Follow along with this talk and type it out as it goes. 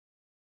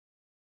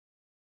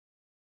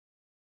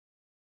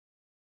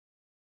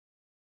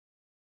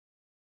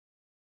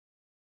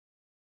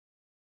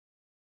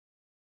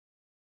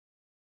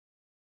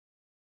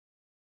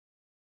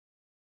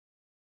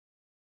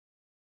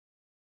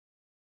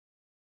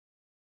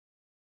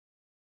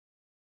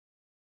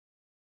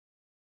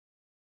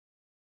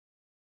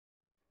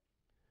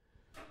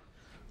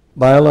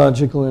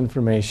Biological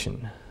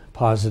information,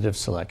 positive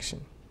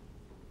selection.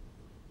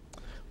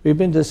 We've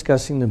been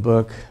discussing the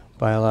book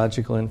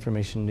Biological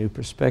Information, New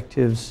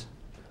Perspectives,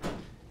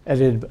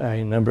 edited by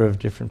a number of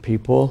different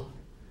people,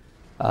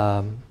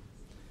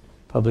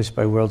 published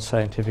by World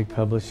Scientific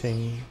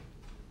Publishing.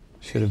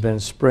 Should have been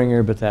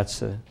Springer, but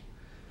that's a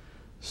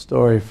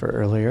story for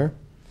earlier.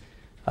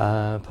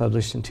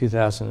 Published in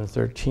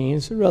 2013,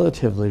 so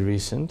relatively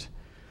recent.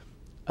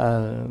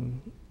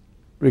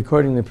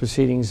 Recording the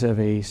proceedings of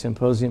a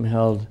symposium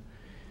held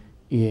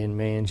in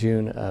May and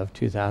June of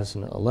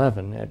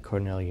 2011 at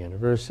Cornell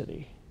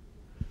University.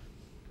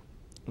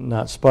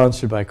 Not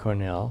sponsored by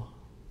Cornell,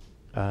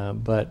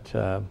 but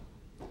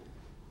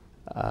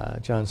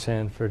John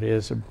Sanford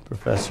is a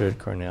professor at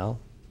Cornell.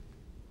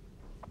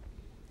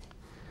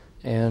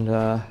 And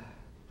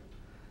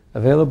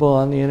available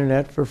on the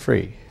internet for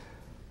free.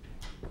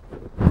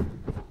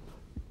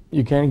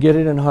 You can get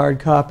it in hard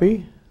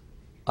copy.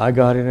 I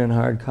got it in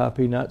hard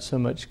copy, not so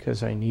much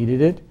because I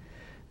needed it,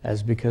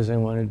 as because I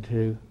wanted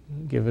to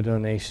give a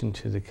donation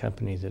to the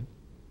company that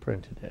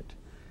printed it.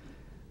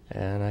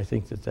 And I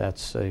think that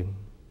that's a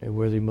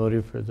worthy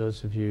motive for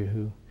those of you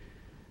who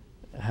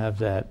have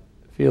that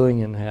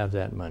feeling and have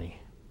that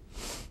money.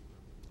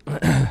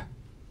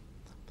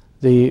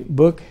 The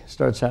book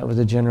starts out with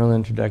a general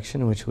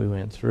introduction, which we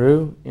went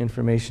through,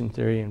 information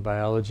theory and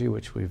biology,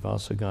 which we've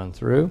also gone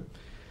through,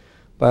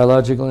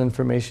 biological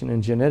information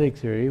and genetic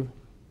theory,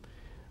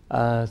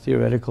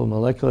 theoretical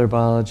molecular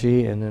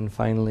biology, and then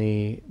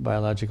finally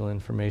biological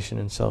information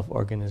and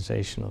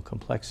self-organizational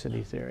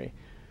complexity theory.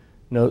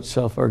 Note,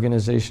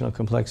 self-organizational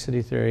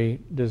complexity theory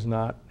does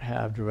not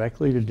have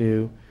directly to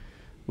do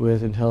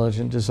with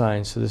intelligent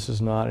design, so this is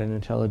not an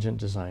intelligent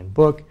design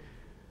book,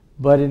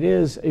 but it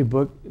is a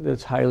book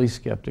that's highly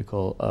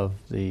skeptical of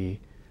the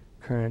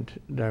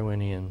current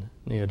Darwinian,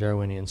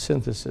 neo-Darwinian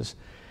synthesis.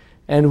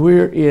 And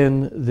we're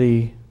in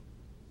the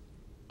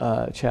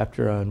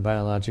chapter on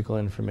biological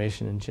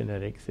information and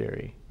genetic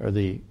theory, or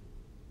the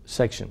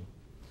section.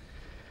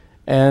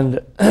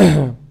 And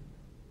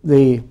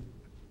the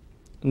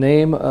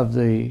name of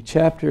the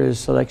chapter is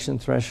Selection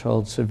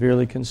Threshold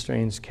Severely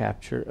Constrains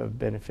Capture of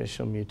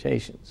Beneficial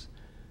Mutations.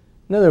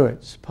 In other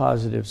words,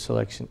 positive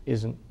selection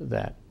isn't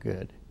that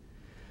good.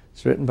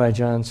 It's written by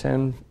John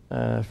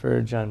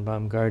Sanford, John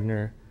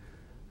Baumgardner,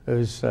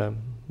 who's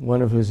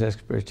one of whose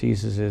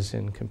expertises is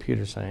in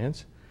computer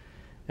science,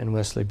 and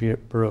Wesley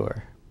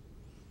Brewer.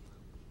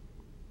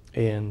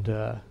 And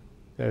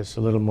there's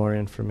a little more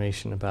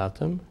information about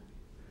them.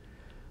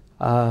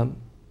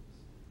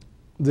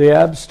 The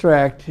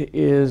abstract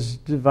is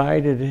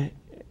divided,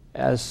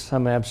 as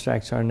some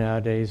abstracts are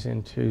nowadays,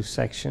 into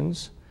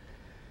sections.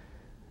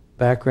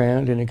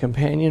 Background: in a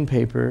companion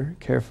paper,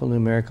 careful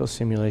numerical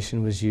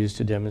simulation was used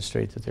to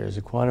demonstrate that there is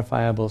a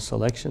quantifiable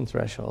selection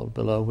threshold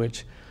below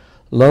which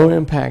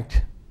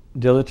low-impact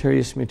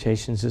deleterious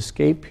mutations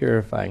escape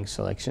purifying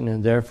selection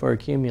and therefore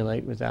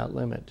accumulate without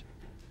limit.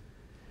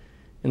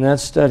 In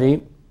that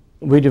study,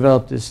 we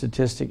developed the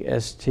statistic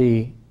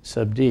ST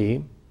sub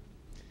D,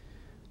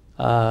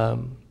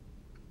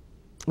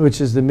 which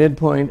is the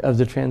midpoint of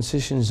the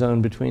transition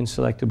zone between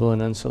selectable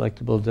and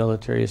unselectable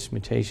deleterious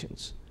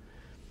mutations.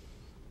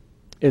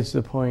 It's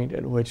the point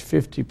at which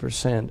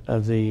 50%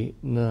 of the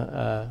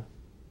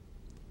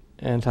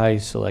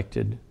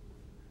anti-selected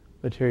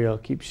material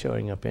keeps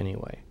showing up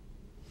anyway.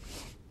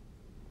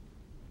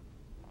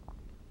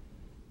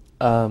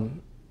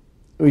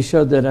 We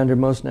showed that under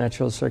most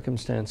natural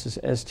circumstances,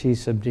 ST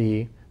sub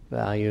D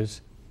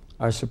values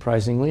are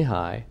surprisingly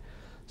high,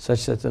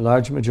 such that the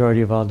large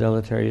majority of all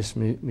deleterious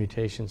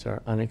mutations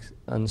are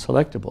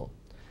unselectable.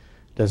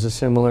 Does a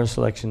similar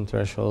selection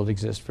threshold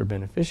exist for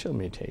beneficial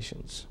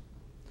mutations?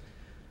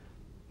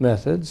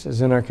 Methods: as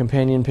in our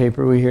companion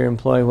paper, we here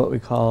employ what we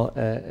call,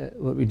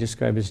 what we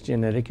describe as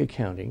genetic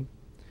accounting,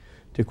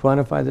 to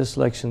quantify the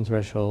selection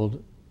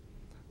threshold,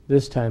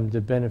 this time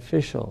the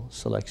beneficial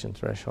selection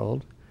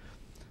threshold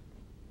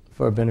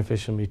for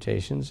beneficial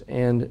mutations,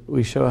 and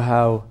we show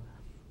how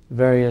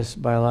various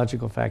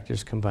biological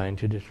factors combine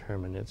to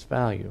determine its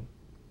value.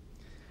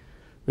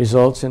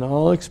 Results: in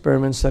all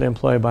experiments that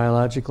employ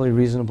biologically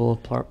reasonable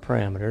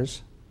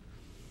parameters,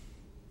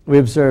 we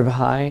observe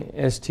high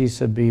ST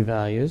sub B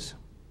values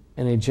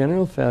and a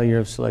general failure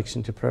of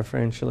selection to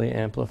preferentially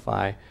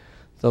amplify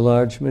the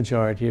large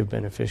majority of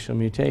beneficial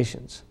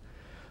mutations.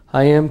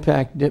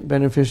 High-impact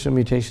beneficial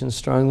mutations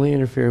strongly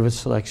interfere with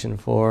selection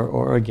for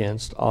or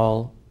against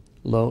all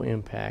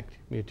low-impact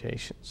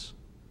mutations.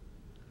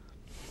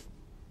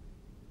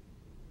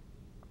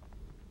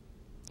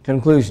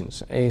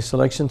 Conclusions: a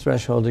selection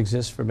threshold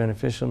exists for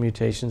beneficial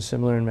mutations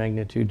similar in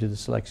magnitude to the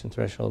selection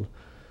threshold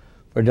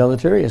for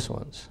deleterious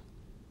ones.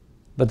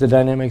 But the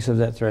dynamics of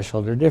that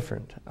threshold are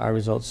different. Our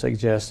results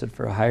suggest that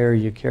for higher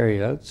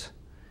eukaryotes,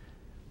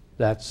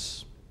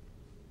 that's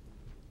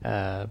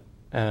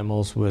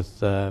animals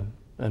with a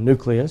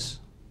nucleus,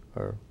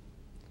 or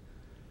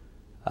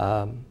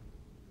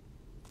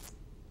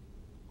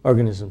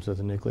organisms with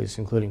a nucleus,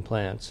 including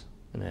plants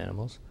and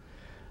animals,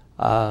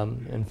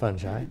 and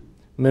fungi,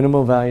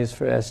 Minimal values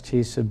for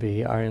ST sub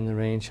B are in the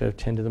range of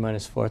 10 to the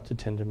minus fourth to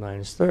 10 to the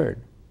minus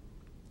third.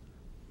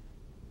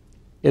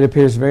 It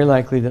appears very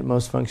likely that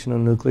most functional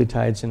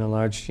nucleotides in a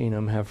large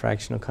genome have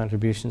fractional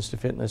contributions to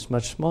fitness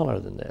much smaller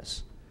than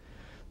this.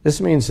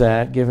 This means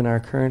that, given our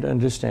current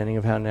understanding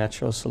of how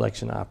natural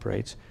selection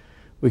operates,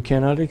 we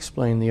cannot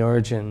explain the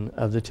origin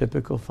of the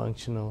typical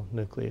functional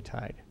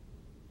nucleotide.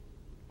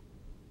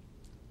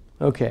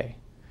 Okay.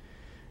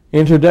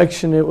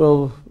 Introduction, it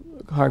will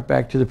hark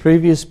back to the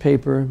previous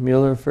paper.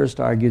 Mueller first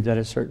argued that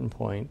at a certain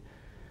point,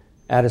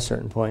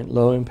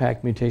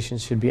 low-impact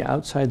mutations should be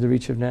outside the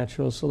reach of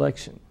natural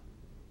selection.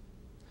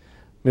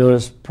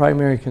 Mueller's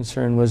primary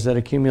concern was that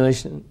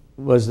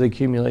the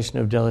accumulation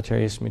of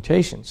deleterious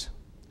mutations.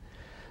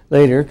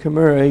 Later,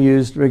 Kimura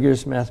used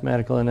rigorous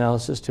mathematical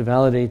analysis to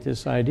validate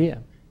this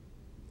idea.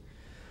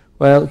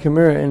 While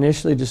Kimura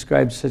initially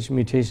described such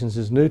mutations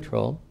as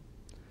neutral,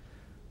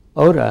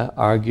 Oda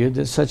argued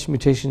that such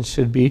mutations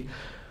should be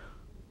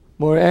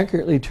more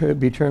accurately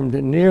be termed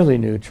nearly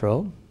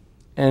neutral,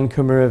 and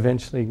Kimura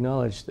eventually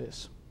acknowledged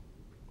this.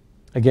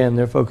 Again,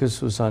 their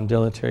focus was on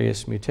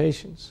deleterious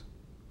mutations.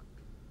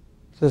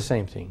 The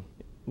same thing,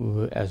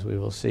 as we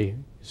will see,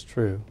 is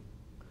true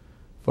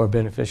for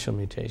beneficial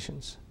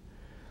mutations.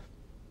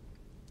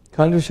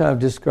 Kondrashov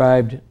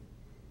described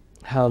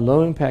how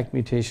low-impact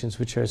mutations,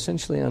 which are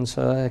essentially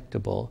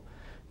unselectable,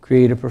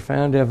 create a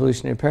profound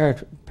evolutionary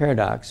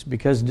paradox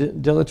because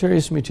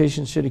deleterious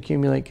mutations should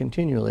accumulate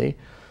continually,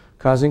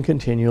 causing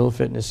continual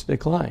fitness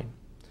decline.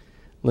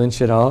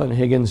 Lynch et al. And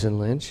Higgins and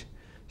Lynch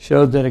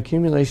showed that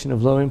accumulation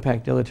of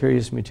low-impact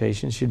deleterious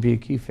mutations should be a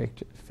key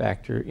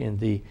factor in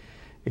the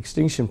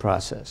extinction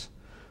process.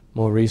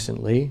 More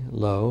recently,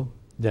 Lowe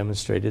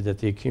demonstrated that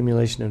the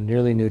accumulation of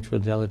nearly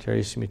neutral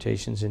deleterious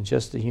mutations in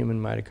just the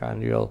human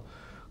mitochondrial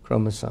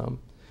chromosome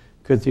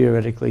could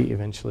theoretically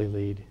eventually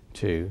lead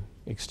to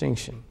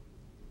extinction.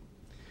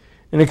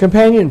 In a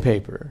companion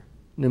paper,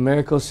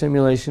 numerical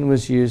simulation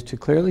was used to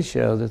clearly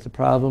show that the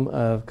problem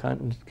of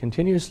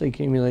continuously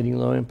accumulating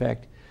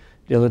low-impact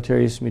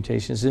deleterious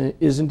mutations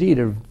is indeed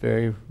a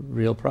very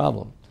real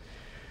problem.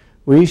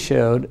 We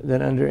showed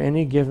that under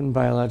any given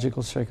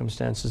biological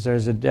circumstances, there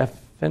is a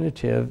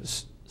definitive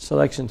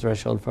selection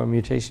threshold for a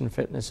mutation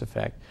fitness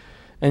effect,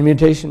 and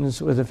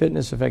mutations with a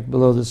fitness effect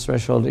below this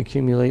threshold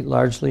accumulate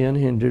largely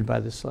unhindered by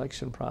the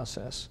selection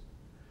process.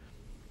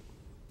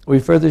 We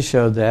further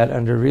showed that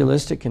under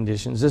realistic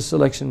conditions, this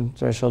selection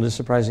threshold is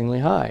surprisingly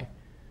high,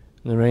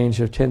 in the range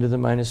of 10 to the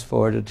minus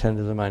 4 to 10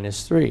 to the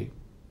minus 3.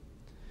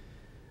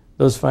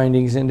 Those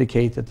findings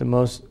indicate that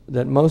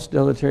most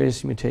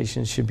deleterious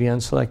mutations should be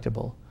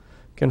unselectable,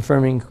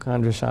 confirming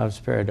Kondrashov's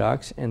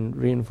paradox and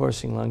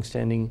reinforcing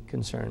longstanding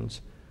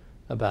concerns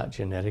about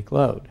genetic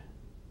load.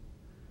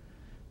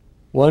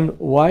 One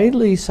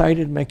widely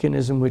cited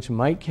mechanism which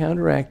might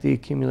counteract the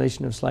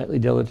accumulation of slightly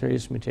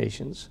deleterious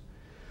mutations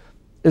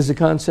is the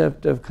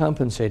concept of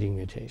compensating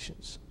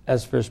mutations,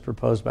 as first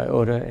proposed by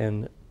Oda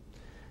and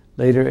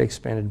later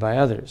expanded by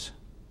others.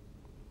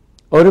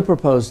 Oda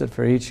proposed that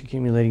for each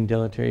accumulating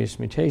deleterious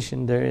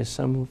mutation, there is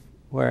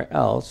somewhere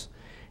else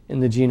in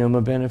the genome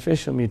a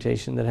beneficial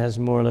mutation that has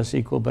more or less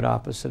equal but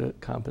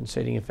opposite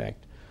compensating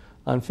effect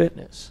on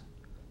fitness.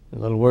 A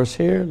little worse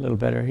here, a little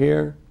better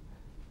here.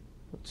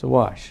 It's a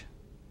wash.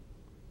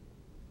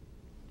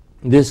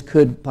 This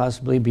could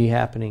possibly be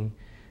happening.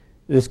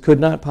 This could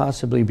not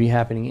possibly be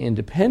happening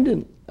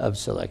independent of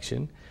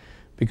selection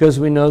because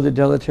we know that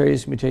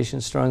deleterious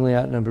mutations strongly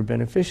outnumber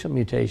beneficial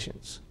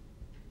mutations.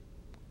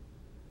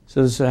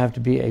 So this would have to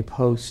be a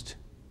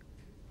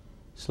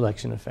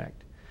post-selection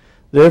effect.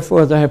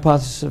 Therefore, the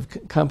hypothesis of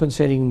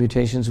compensating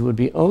mutations would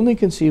be only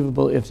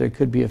conceivable if there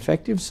could be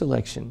effective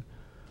selection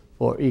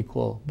for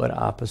equal but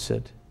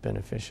opposite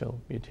beneficial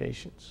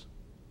mutations.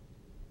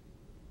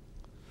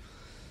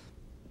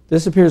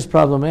 This appears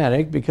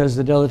problematic because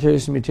the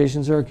deleterious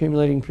mutations are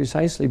accumulating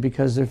precisely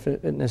because their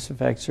fitness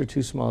effects are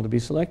too small to be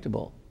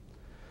selectable.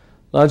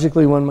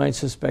 Logically, one might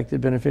suspect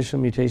that beneficial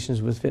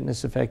mutations with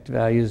fitness effect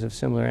values of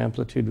similar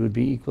amplitude would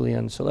be equally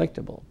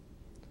unselectable.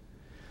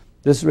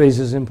 This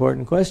raises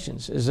important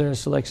questions. Is there a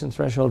selection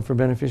threshold for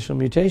beneficial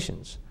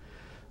mutations?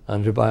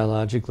 Under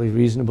biologically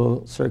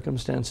reasonable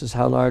circumstances,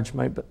 how large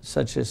might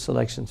such a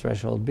selection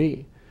threshold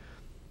be?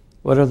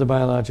 What are the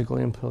biological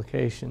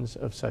implications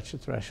of such a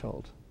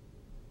threshold?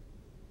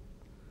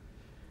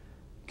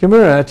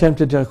 Kimura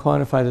attempted to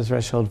quantify the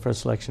threshold for a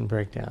selection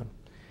breakdown.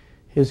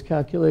 His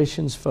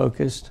calculations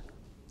focused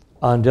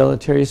on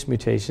deleterious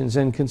mutations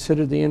and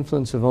considered the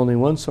influence of only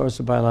one source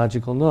of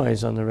biological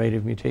noise on the rate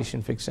of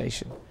mutation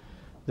fixation,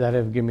 that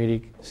of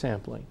gametic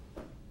sampling.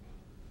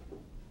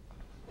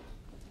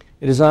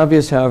 It is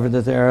obvious, however,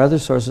 that there are other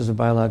sources of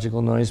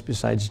biological noise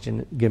besides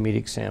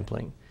gametic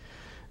sampling.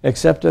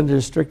 Except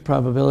under strict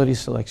probability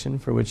selection,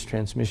 for which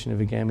transmission of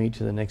a gamete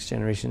to the next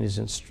generation is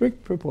in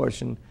strict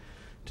proportion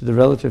to the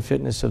relative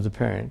fitness of the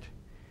parent,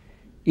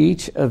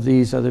 each of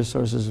these other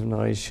sources of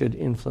noise should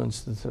influence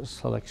the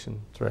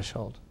selection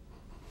threshold.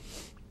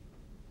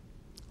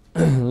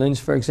 Lynch,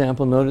 for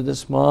example, noted that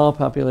small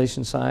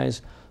population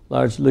size,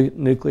 large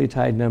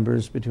nucleotide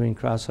numbers between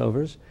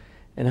crossovers,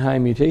 and high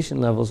mutation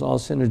levels all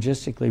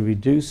synergistically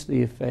reduce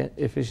the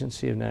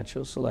efficiency of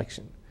natural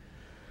selection.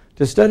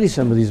 To study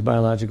some of these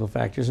biological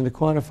factors and to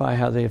quantify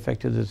how they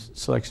affected the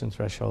selection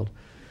threshold,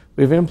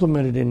 we've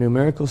implemented a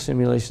numerical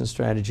simulation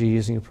strategy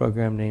using a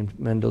program named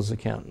Mendel's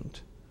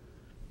Accountant.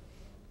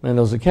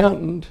 Mendel's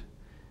Accountant,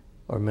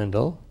 or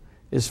Mendel,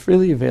 is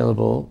freely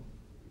available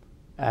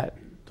at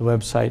the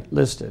website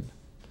listed.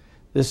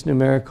 This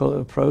numerical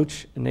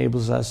approach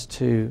enables us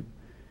to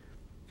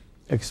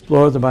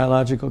explore the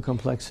biological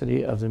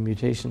complexity of the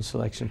mutation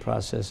selection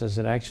process as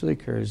it actually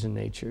occurs in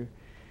nature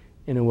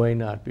in a way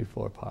not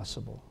before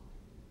possible.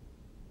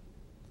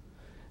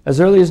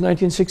 As early as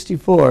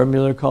 1964,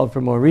 Mueller called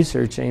for more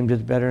research aimed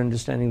at better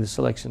understanding the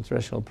selection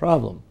threshold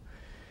problem.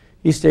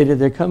 He stated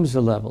there comes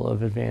a level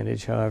of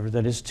advantage, however,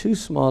 that is too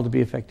small to be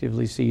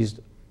effectively seized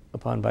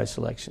upon by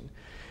selection,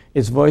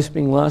 its voice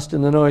being lost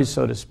in the noise,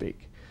 so to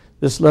speak.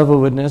 This level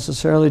would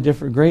necessarily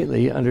differ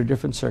greatly under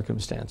different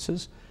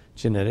circumstances,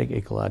 genetic,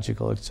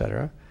 ecological,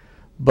 etc.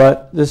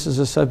 But this is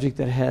a subject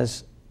that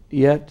has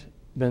yet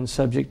been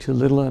subject to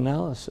little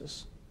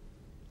analysis,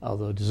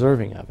 although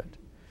deserving of it.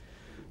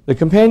 The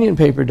companion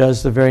paper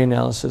does the very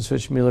analysis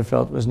which Mueller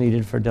felt was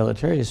needed for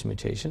deleterious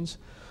mutations.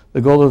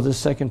 The goal of this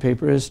second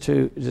paper is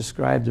to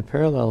describe the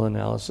parallel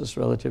analysis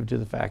relative to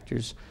the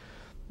factors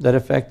that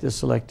affect the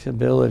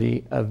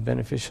selectability of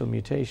beneficial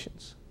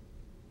mutations.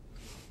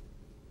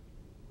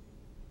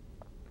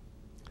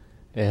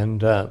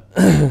 And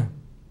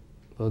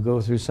we'll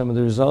go through some of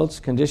the results.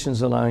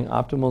 Conditions allowing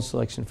optimal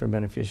selection for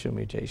beneficial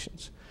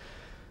mutations.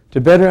 To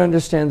better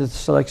understand the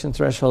selection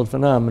threshold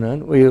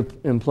phenomenon, we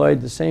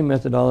employed the same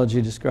methodology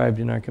described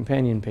in our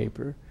companion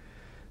paper,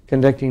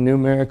 conducting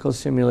numerical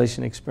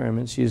simulation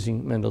experiments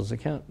using Mendel's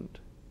Accountant.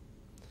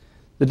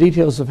 The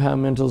details of how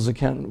Mendel's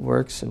Accountant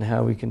works and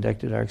how we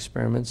conducted our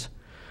experiments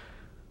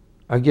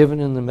are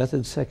given in the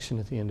methods section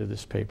at the end of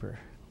this paper.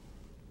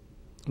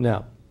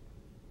 Now,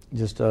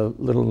 just a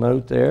little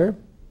note there.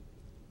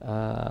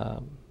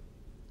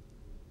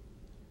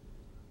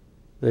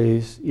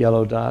 These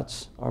yellow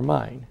dots are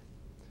mine.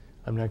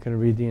 I'm not going to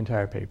read the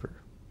entire paper.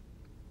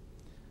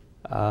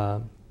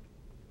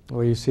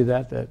 Where you see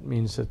that, that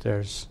means that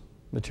there's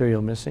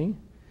material missing.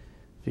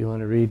 If you want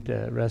to read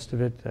the rest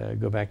of it,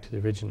 go back to the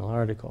original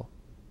article,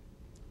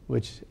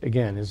 which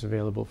again is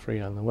available free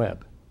on the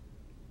web.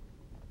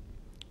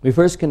 We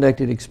first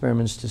conducted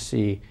experiments to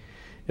see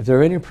if there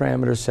are any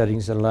parameter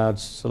settings that allowed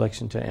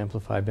selection to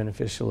amplify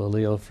beneficial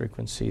allele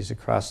frequencies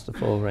across the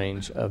full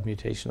range of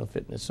mutational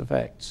fitness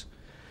effects.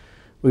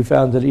 We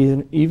found that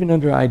even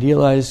under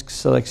idealized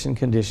selection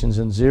conditions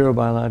and zero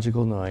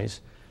biological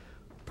noise,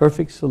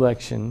 perfect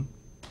selection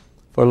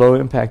for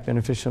low-impact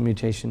beneficial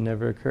mutation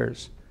never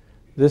occurs.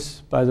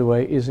 This, by the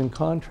way, is in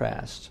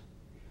contrast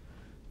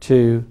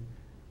to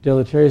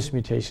deleterious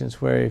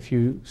mutations, where if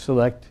you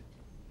select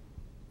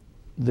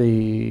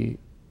the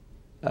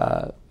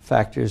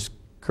factors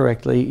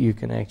correctly, you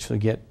can actually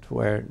get to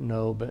where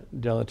no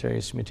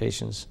deleterious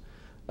mutations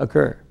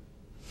occur.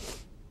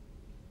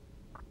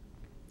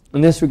 In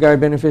this regard,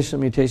 beneficial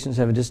mutations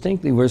have a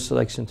distinctly worse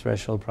selection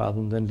threshold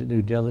problem than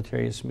do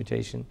deleterious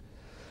mutation,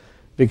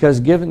 because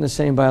given the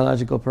same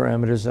biological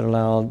parameters that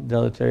allow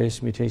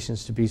deleterious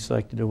mutations to be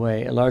selected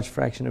away, a large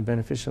fraction of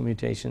beneficial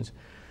mutations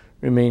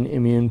remain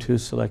immune to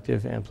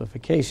selective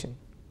amplification.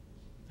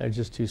 They're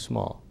just too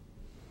small.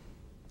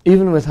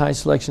 Even with high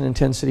selection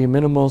intensity,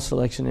 minimal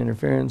selection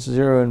interference,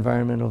 zero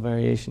environmental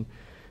variation,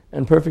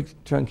 and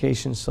perfect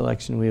truncation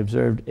selection, we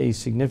observed a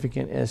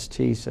significant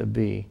ST sub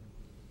B,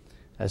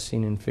 as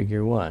seen in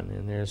Figure 1.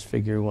 And there's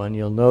Figure 1.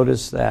 You'll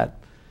notice that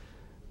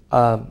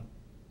the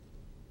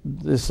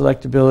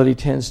selectability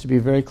tends to be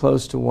very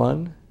close to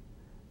 1.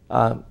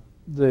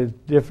 The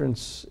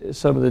difference,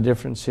 some of the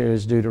difference here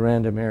is due to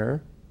random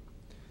error,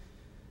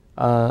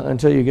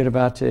 until you get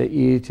about to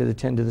e to the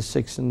 10 to the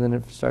 6, and then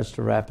it starts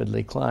to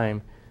rapidly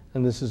climb.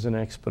 And this is an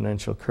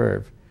exponential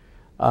curve.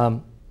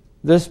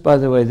 This, by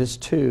the way, this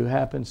 2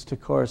 happens to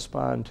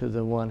correspond to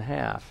the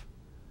 1/2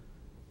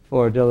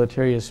 for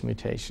deleterious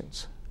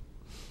mutations.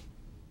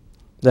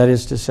 That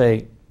is to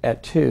say,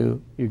 at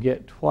 2, you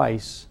get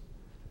twice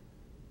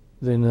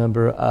the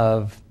number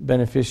of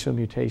beneficial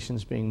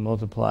mutations being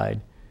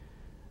multiplied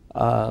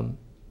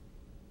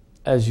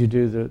as you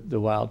do the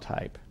wild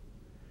type.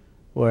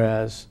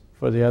 Whereas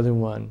for the other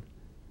one,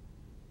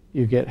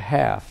 you get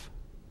half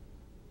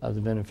of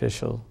the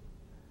beneficial,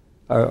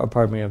 or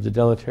pardon me, of the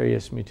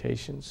deleterious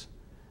mutations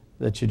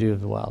that you do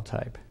of the wild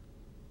type.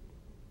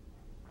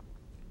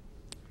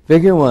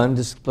 Figure 1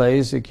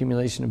 displays the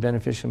accumulation of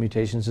beneficial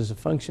mutations as a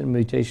function of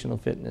mutational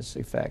fitness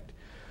effect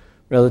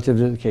relative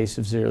to the case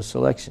of zero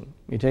selection.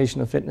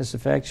 Mutational fitness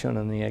effect, shown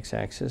on the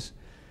x-axis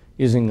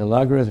using the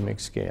logarithmic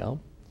scale,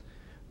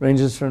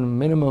 ranges from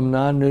minimum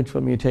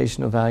non-neutral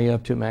mutational value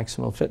up to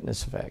maximal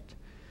fitness effect.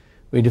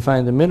 We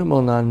define the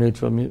minimal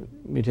non-neutral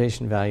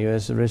mutation value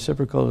as the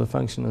reciprocal of the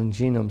function of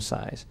genome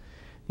size.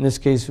 In this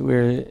case,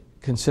 we're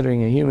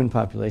considering a human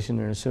population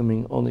and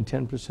assuming only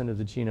 10% of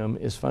the genome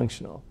is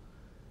functional.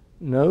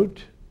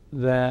 Note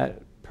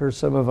that per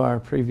some of our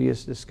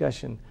previous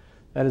discussion,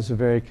 that is a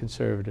very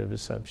conservative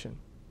assumption.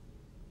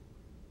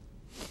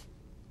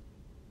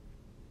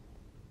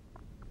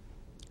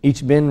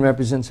 Each bin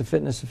represents a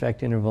fitness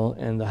effect interval,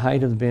 and the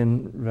height of the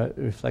bin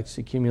reflects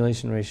the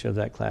accumulation ratio of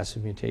that class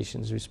of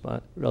mutations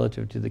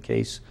relative to the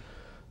case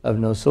of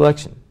no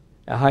selection.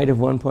 A height of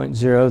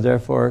 1.0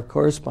 therefore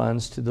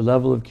corresponds to the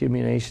level of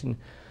accumulation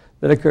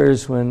that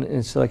occurs when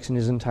a selection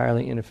is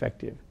entirely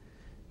ineffective.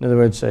 In other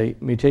words, a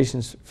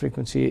mutation's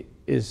frequency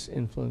is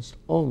influenced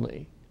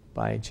only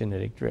by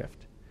genetic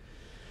drift.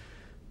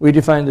 We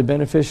define the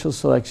beneficial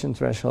selection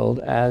threshold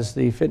as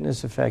the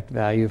fitness effect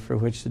value for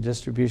which the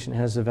distribution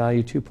has the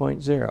value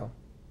 2.0.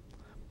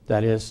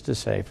 That is to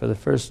say, for the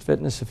first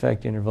fitness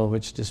effect interval,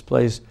 which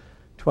displays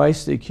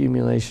twice the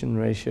accumulation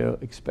ratio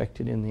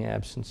expected in the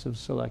absence of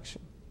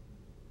selection.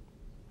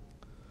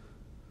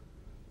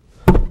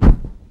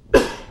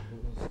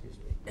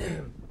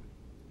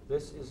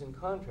 This is in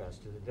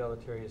contrast to the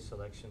deleterious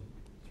selection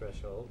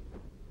threshold.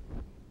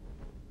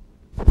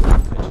 I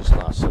just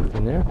lost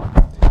something there.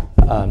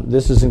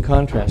 This is in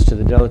contrast to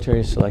the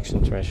deleterious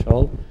selection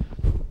threshold,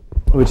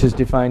 which is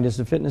defined as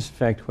the fitness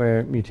effect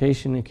where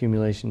mutation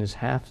accumulation is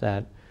half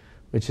that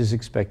which is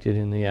expected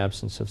in the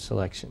absence of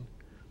selection.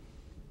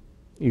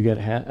 You get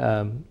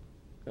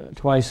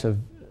twice of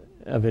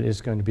it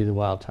is going to be the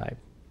wild type.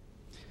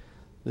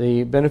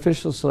 The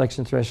beneficial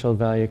selection threshold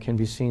value can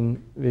be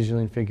seen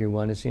visually in Figure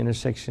 1 as the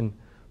intersection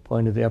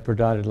point of the upper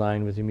dotted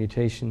line with the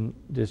mutation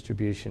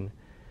distribution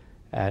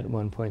at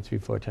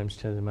 1.34 times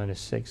 10 to the minus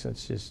 6.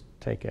 Let's just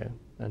take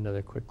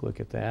another quick look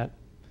at that.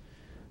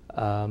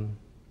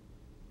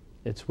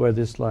 It's where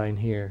this line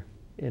here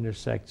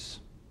intersects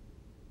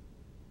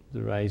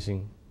the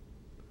rising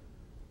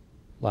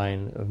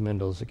line of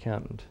Mendel's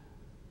accountant.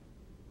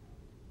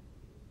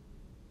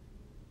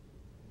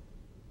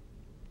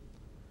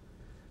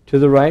 To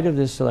the right of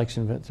this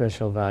selection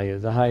threshold value,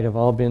 the height of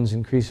all bins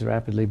increases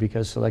rapidly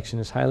because selection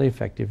is highly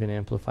effective in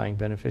amplifying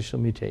beneficial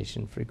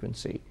mutation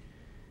frequency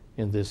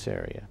in this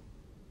area.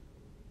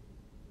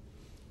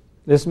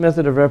 This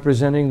method of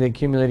representing the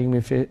accumulating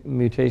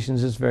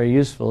mutations is very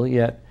useful,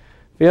 yet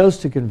fails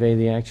to convey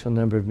the actual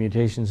number of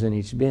mutations in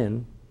each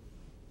bin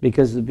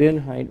because the bin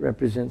height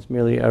represents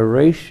merely a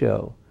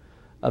ratio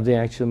of the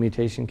actual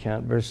mutation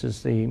count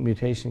versus the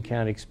mutation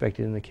count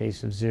expected in the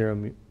case of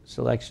zero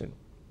selection.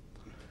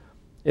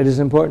 It is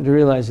important to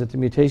realize that the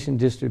mutation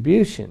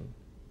distribution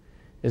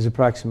is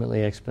approximately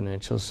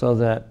exponential, so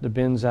that the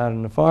bins out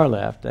on the far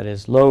left, that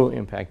is low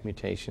impact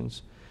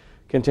mutations,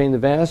 contain the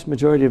vast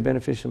majority of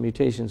beneficial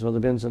mutations, while the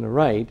bins on the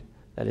right,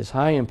 that is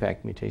high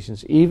impact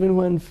mutations, even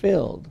when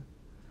filled,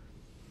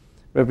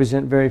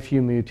 represent very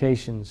few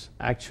mutations,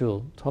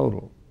 actual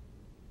total.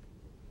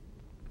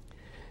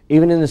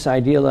 Even in this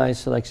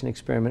idealized selection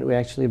experiment, we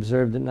actually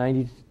observed that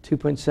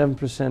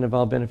 92.7% of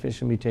all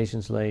beneficial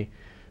mutations lay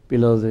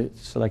below the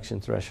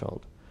selection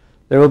threshold.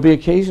 There will be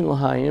occasional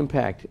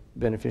high-impact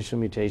beneficial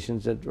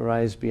mutations that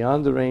rise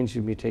beyond the range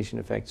of mutation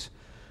effects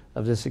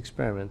of this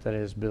experiment, that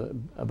is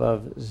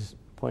above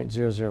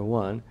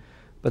 0.001,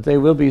 but they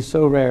will be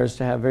so rare as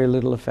to have very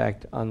little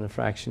effect on the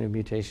fraction of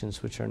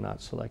mutations which are not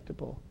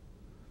selectable,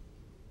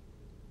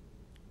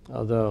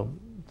 although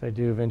they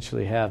do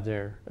eventually have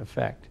their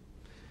effect.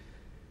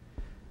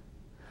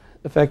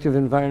 Effective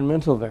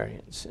environmental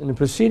variance. In the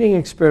preceding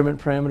experiment,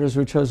 parameters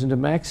were chosen to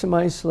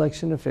maximize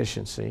selection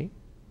efficiency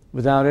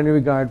without any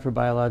regard for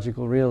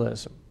biological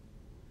realism.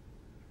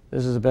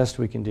 This is the best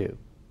we can do.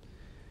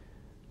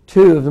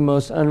 Two of the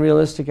most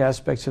unrealistic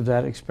aspects of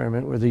that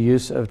experiment were the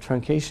use of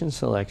truncation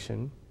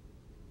selection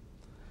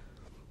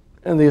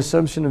and the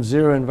assumption of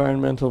zero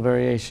environmental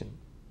variation.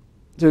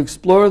 To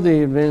explore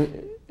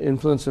the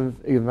influence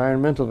of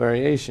environmental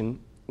variation,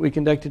 we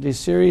conducted a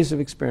series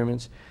of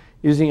experiments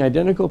using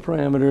identical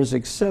parameters,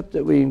 except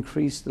that we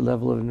increased the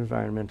level of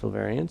environmental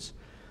variance,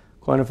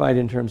 quantified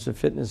in terms of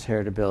fitness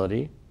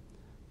heritability,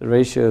 the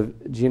ratio of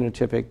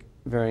genotypic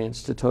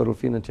variance to total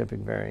phenotypic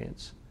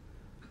variance.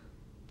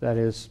 That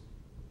is,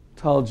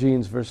 tall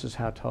genes versus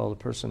how tall the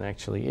person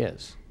actually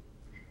is.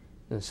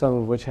 And some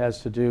of which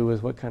has to do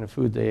with what kind of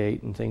food they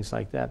ate and things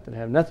like that that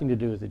have nothing to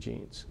do with the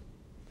genes.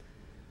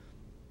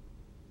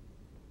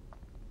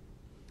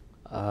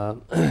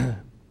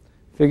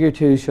 Figure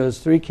 2 shows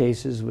three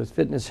cases with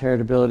fitness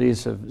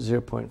heritabilities of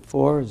 0.4,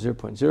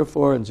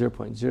 0.04, and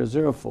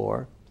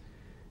 0.004.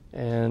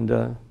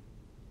 And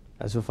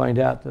as we'll find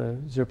out, the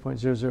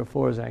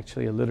 0.004 is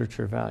actually a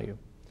literature value.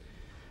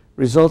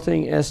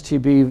 Resulting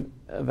STB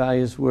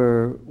values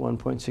were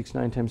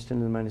 1.69 times 10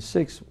 to the minus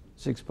 6,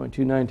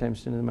 6.29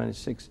 times 10 to the minus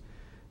 6,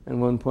 and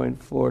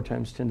 1.4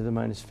 times 10 to the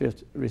minus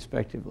 5th,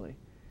 respectively.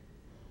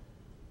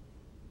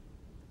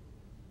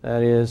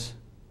 That is,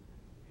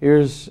 here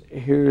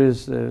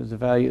is the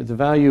value. The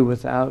value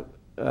without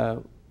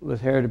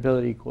with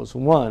heritability equals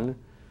 1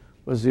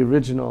 was the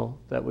original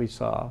that we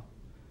saw.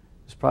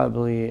 It's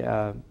probably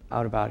out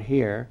about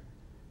here,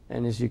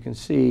 and as you can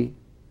see,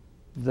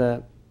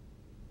 the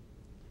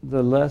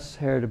less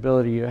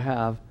heritability you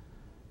have,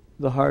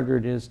 the harder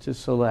it is to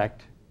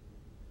select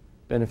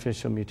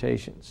beneficial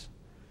mutations.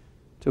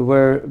 to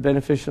where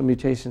beneficial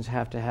mutations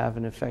have to have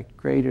an effect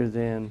greater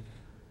than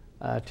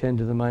 10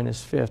 to the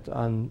minus fifth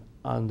on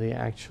the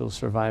actual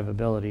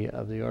survivability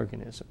of the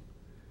organism.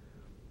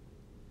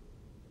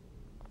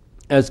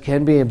 As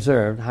can be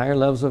observed, higher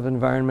levels of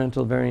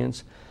environmental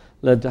variance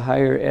led to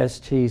higher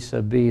ST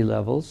sub B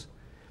levels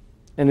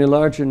and a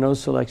larger no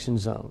selection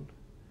zone.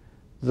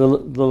 The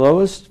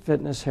lowest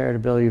fitness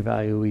heritability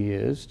value we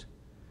used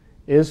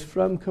is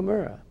from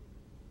Kimura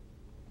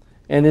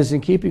and is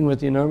in keeping with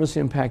the enormous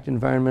impact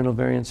environmental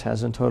variance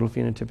has on total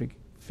phenotypic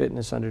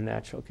fitness under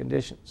natural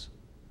conditions.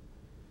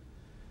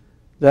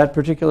 That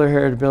particular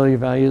heritability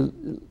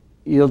value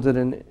yielded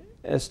an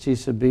ST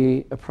sub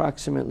B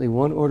approximately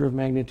 1 order of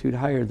magnitude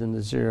higher than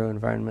the zero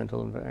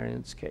environmental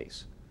variance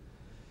case.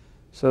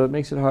 So it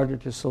makes it harder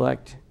to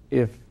select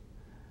if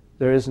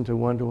there isn't a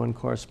one-to-one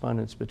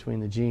correspondence between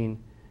the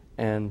gene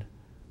and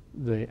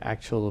the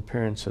actual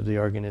appearance of the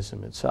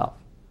organism itself.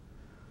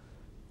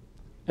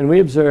 And we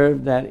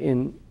observed that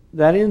in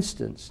that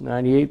instance,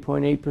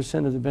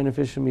 98.8% of the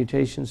beneficial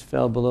mutations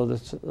fell below the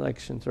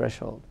selection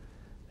threshold.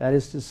 That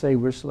is to say,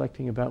 we're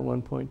selecting about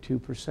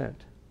 1.2%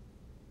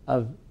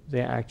 of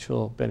the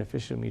actual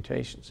beneficial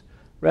mutations.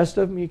 Rest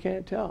of them you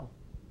can't tell.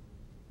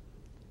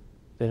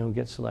 They don't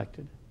get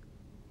selected.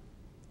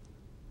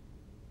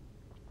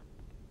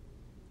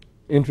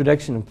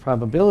 Introduction of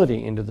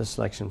probability into the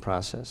selection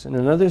process. In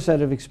another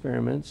set of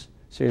experiments,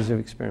 series of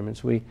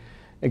experiments, we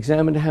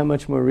examined how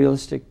more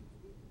realistic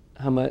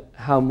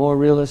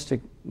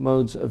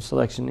modes of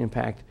selection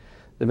impact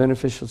the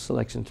beneficial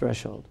selection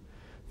threshold.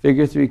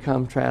 Figure 3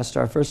 contrasts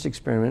our first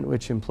experiment,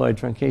 which employed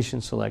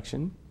truncation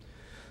selection,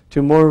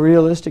 to more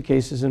realistic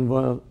cases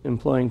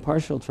employing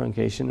partial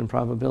truncation and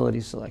probability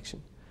selection.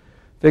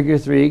 Figure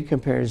 3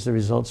 compares the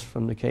results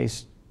from the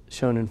case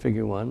shown in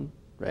Figure 1,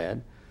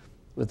 red,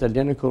 with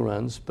identical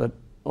runs, but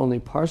only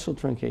partial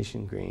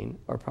truncation, green,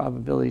 or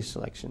probability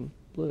selection,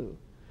 blue.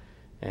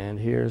 And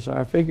here's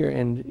our figure,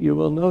 and you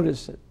will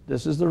notice that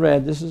this is the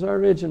red, this is our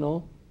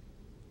original.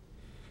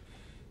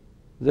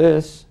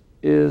 This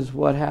is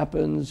what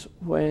happens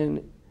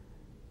when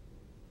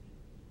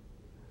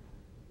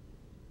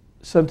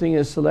something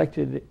is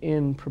selected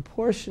in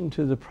proportion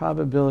to the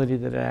probability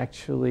that it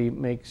actually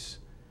makes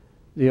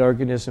the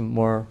organism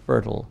more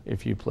fertile,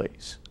 if you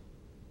please.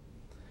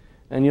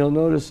 And you'll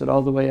notice that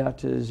all the way out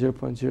to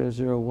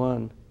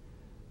 0.001,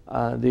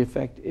 the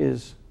effect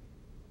is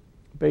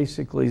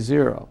basically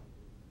zero.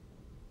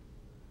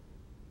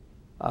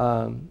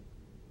 Some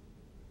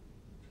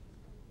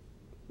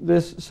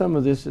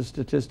of this is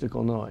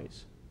statistical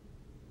noise.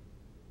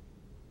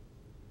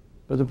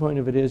 But the point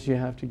of it is you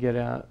have to get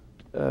out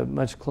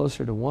much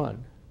closer to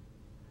 1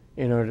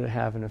 in order to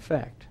have an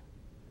effect.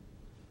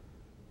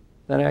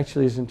 That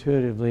actually is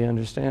intuitively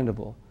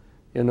understandable.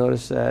 You'll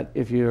notice that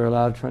if you're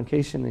allowed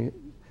truncation,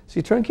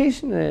 see,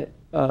 truncation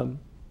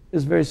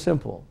is very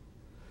simple.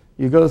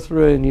 You go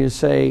through and you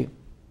say,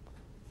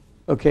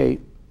 okay,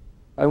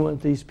 I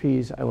want these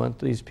P's, I want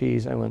these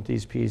P's, I want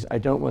these P's, I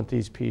don't want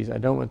these P's, I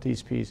don't want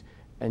these P's,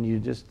 and you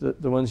just,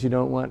 the ones you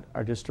don't want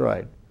are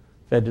destroyed,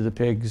 fed to the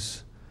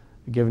pigs,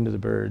 given to the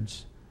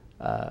birds,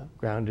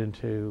 ground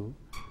into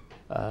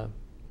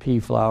pea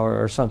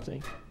flour or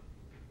something.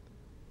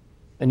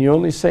 And you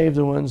only save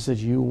the ones that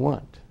you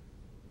want,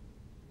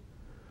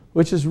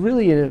 which is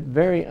really a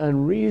very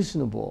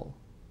unreasonable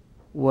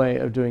way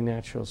of doing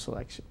natural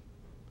selection.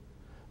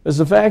 Because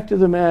the fact of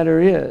the matter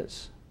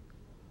is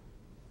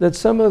that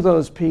some of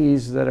those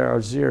P's that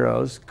are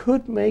zeros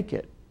could make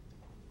it,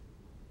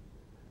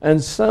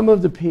 and some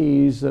of the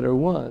P's that are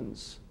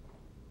ones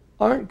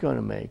aren't going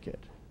to make it.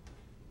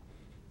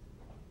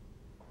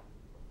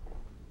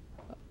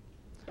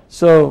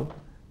 So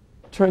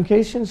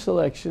truncation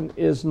selection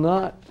is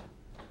not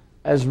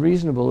as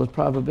reasonable as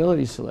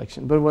probability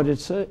selection. But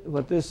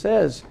what this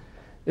says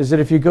is that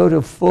if you go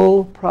to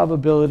full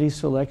probability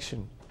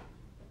selection,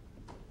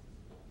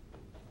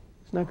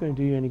 it's not going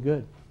to do you any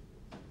good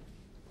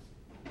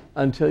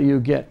until you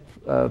get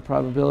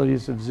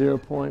probabilities of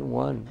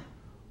 0.1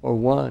 or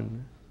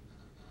 1.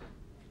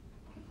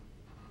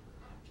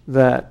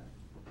 That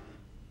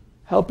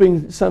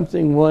helping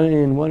something in 1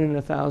 in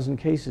 1,000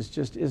 cases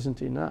just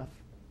isn't enough.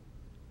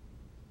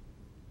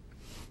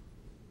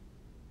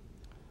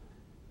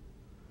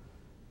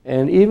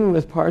 And even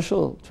with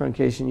partial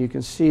truncation, you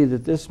can see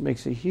that this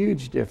makes a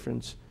huge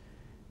difference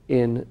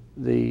in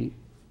the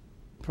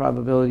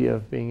probability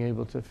of being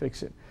able to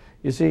fix it.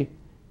 You see,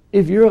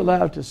 if you're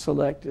allowed to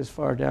select as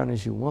far down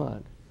as you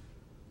want,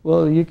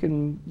 well, you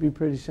can be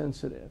pretty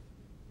sensitive.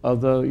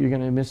 Although you're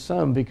going to miss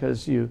some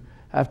because you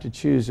have to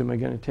choose, am I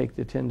going to take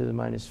the 10 to the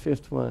minus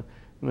fifth one?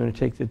 I'm going to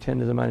take the 10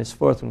 to the minus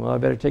fourth one. Well, I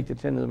better take the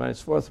 10 to the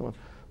minus fourth one.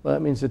 Well, that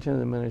means the 10 to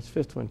the minus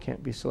fifth one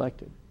can't be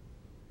selected.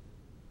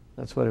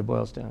 That's what it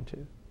boils down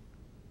to.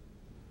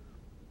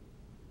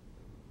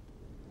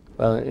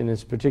 Well, in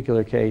this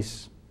particular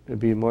case, it would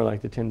be more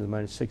like the 10 to the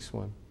minus sixth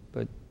one.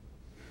 But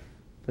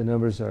the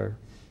numbers are,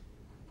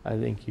 I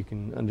think you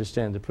can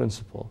understand the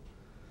principle.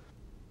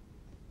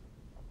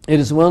 It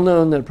is well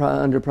known that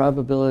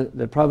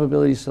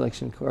probability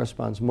selection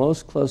corresponds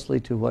most closely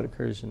to what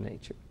occurs in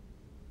nature.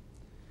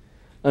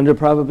 Under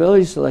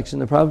probability selection,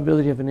 the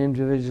probability of an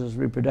individual's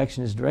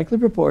reproduction is directly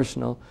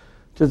proportional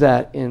to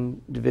that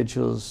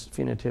individual's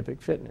phenotypic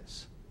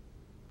fitness.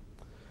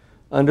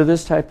 Under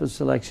this type of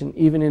selection,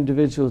 even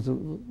individuals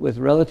with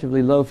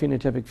relatively low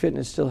phenotypic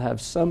fitness still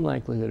have some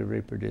likelihood of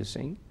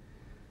reproducing.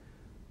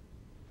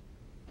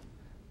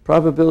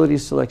 Probability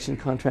selection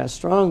contrasts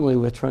strongly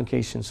with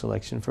truncation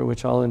selection, for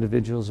which all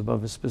individuals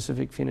above a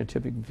specific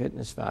phenotypic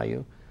fitness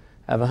value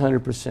have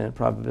 100%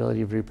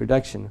 probability of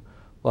reproduction,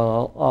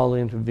 while all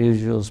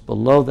individuals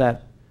below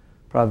that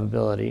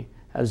probability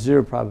have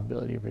 0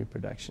 probability of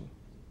reproduction.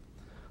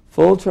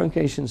 Full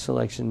truncation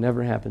selection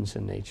never happens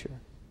in nature.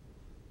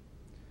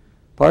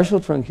 Partial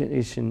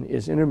truncation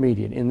is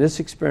intermediate. In this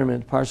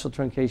experiment, partial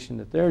truncation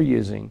that they're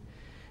using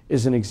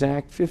is an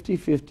exact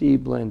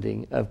 50-50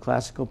 blending of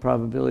classical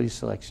probability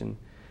selection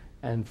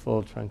and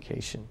full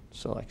truncation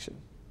selection.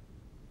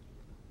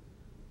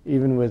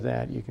 Even with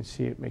that, you can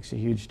see it makes a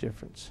huge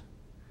difference.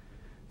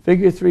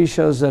 Figure 3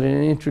 shows that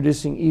in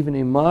introducing even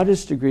a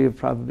modest degree of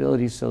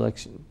probability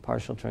selection,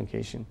 partial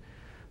truncation,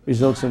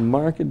 results in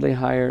markedly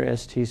higher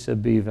ST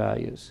sub b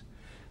values.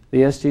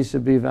 The ST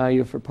sub b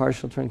value for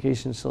partial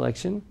truncation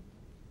selection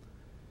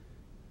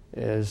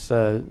is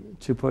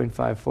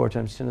 2.54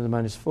 times 10 to the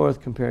minus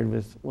 4th compared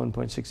with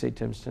 1.68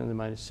 times 10 to the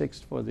minus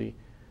 6th for the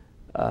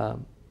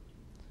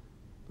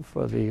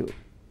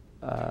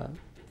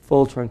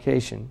full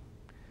truncation.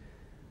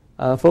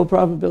 Full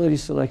probability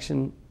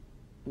selection,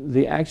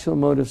 the actual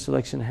mode of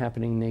selection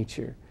happening in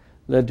nature,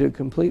 led to a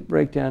complete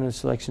breakdown and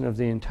selection of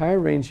the entire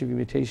range of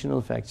mutational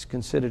effects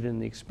considered in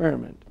the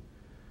experiment,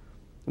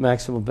 the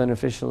maximal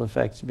beneficial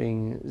effects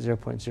being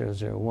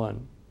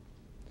 0.001.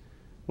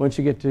 Once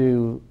you get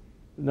to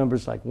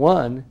numbers like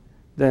 1,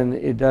 then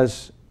it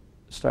does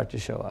start to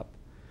show up.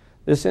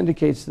 This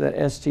indicates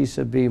that ST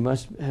sub b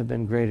must have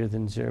been greater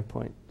than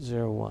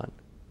 0.01.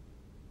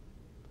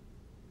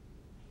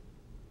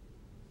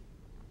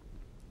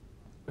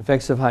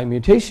 Effects of high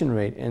mutation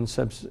rate and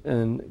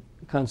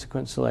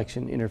consequent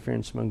selection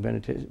interference among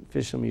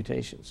beneficial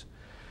mutations.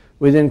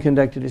 We then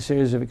conducted a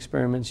series of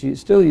experiments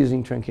still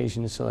using truncation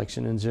and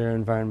selection and 0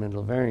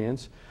 environmental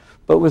variance,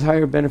 but with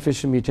higher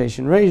beneficial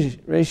mutation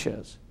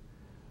ratios,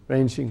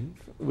 ranging,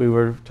 we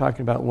were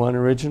talking about 1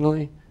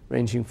 originally,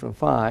 ranging from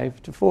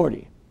 5 to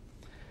 40.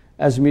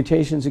 As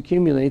mutations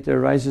accumulate, there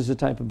arises a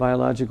type of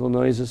biological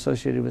noise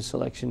associated with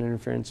selection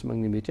interference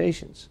among the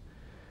mutations.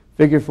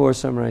 Figure 4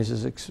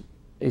 summarizes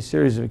a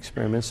series of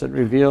experiments that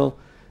reveal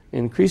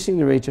increasing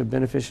the rate of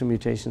beneficial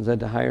mutations led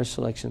to higher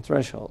selection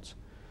thresholds.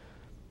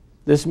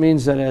 This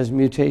means that as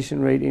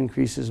mutation rate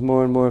increases,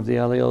 more and more of the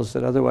alleles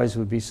that otherwise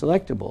would be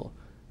selectable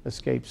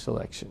escape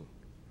selection,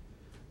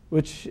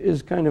 which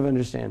is kind of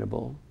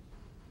understandable.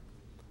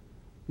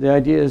 The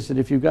idea is that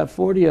if you've got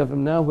 40 of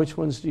them, now which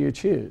ones do you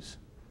choose?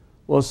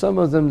 Well, some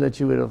of them that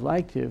you would have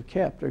liked to have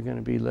kept are going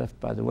to be left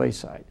by the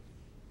wayside.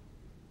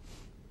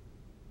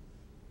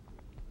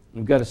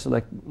 You've got to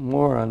select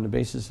more on the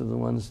basis of the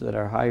ones that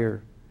are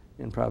higher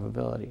in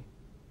probability.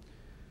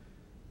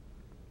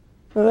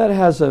 Now that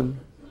has an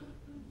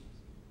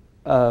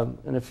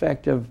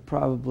effect of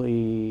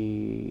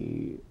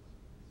probably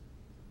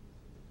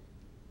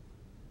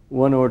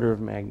 1 order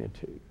of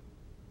magnitude.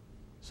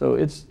 So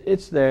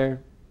it's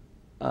there.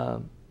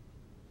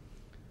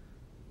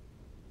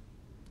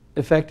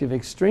 Effective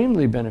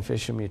extremely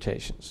beneficial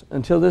mutations.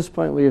 Until this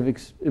point, we have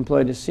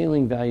employed a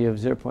ceiling value of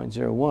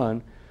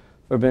 0.01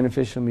 for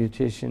beneficial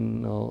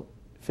mutational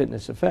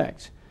fitness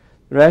effects.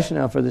 The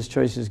rationale for this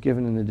choice is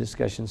given in the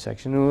discussion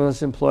section and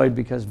was employed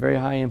because very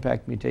high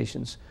impact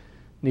mutations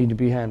need to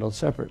be handled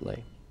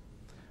separately.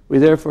 We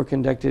therefore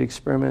conducted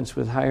experiments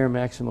with higher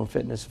maximal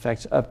fitness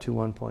effects up to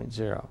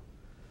 1.0.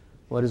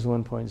 What does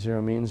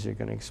 1.0 means? You're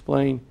going to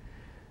explain.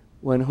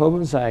 When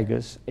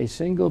homozygous, a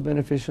single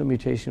beneficial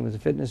mutation with a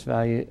fitness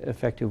value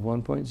effective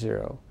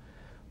 1.0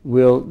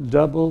 will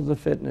double the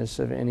fitness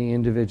of any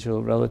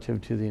individual relative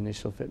to the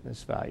initial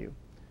fitness value.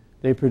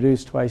 They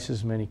produce twice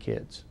as many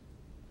kids.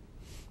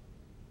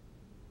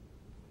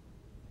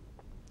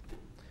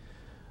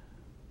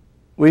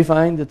 We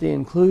find that the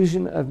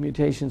inclusion of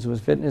mutations with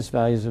fitness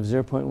values of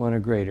 0.1 or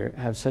greater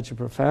have such a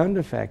profound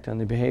effect on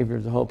the behavior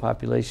of the whole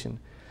population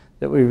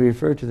that we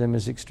refer to them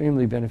as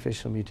extremely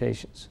beneficial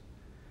mutations.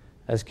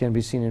 As can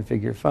be seen in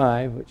Figure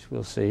 5, which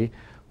we'll see,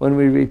 when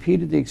we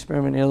repeated the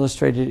experiment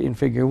illustrated in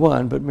Figure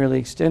 1, but merely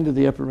extended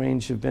the upper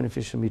range of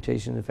beneficial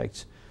mutation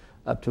effects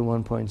up to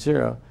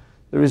 1.0,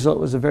 the result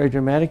was a very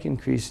dramatic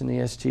increase in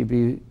the ST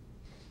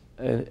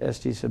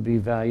sub b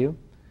value,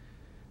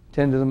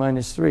 10 to the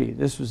minus 3.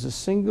 This was a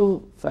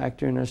single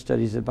factor in our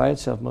studies that by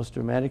itself most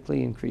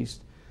dramatically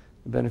increased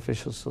the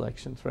beneficial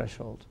selection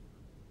threshold.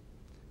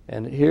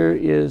 And here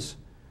is,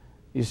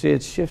 you see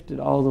it's shifted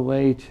all the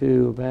way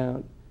to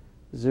about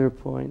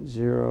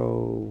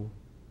 0.02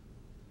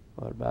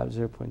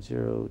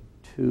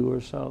 or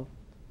so.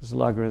 This is a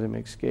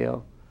logarithmic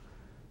scale.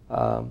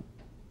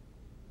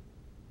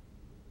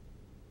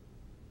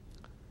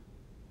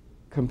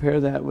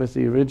 compare that with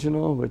the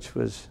original, which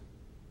was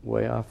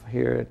way off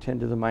here at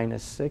 10 to the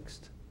minus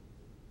sixth,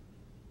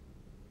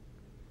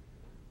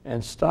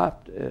 and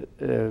stopped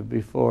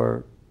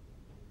before,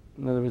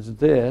 in other words,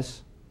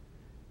 this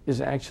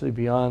is actually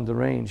beyond the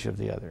range of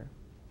the other.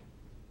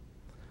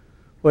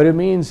 What it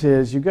means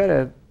is you've got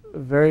a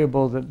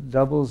variable that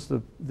doubles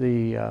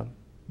the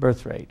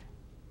birth rate.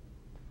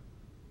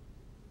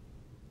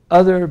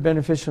 Other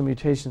beneficial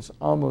mutations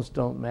almost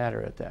don't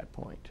matter at that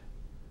point.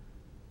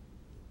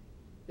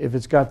 If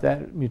it's got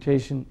that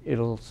mutation,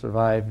 it'll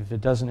survive. If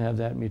it doesn't have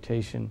that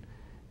mutation,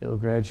 it'll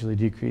gradually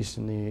decrease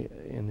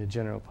in the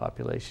general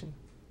population.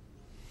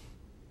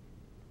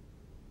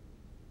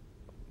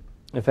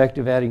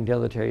 Effective adding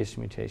deleterious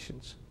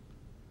mutations.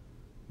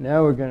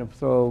 Now we're going to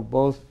throw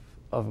both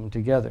of them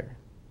together.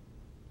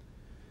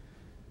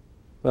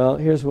 Well,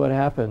 here's what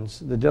happens.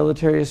 The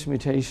deleterious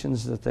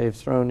mutations that they've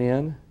thrown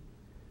in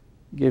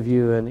give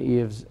you an E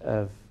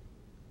of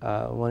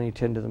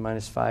 1e10 to the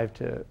minus 5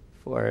 to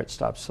where it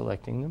stops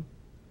selecting them.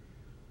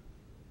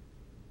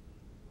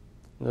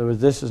 In other words,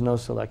 this is no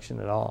selection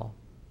at all.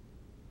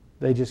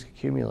 They just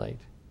accumulate.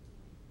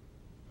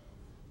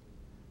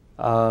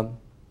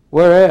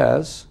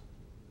 Whereas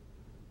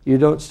you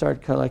don't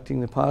start collecting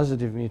the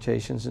positive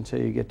mutations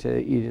until you get to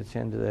e to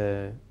 10 to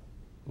the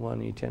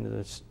 1e10 to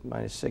the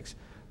minus 6.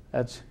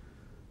 That's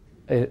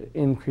an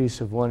increase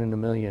of 1 in a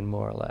million,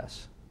 more or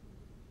less,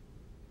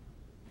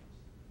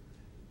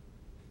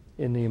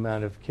 in the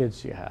amount of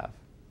kids you have.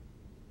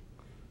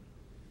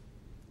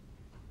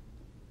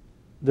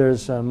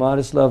 There's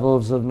modest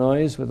levels of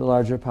noise with a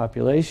larger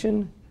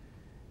population,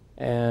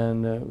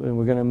 and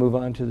we're going to move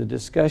on to the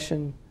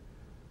discussion.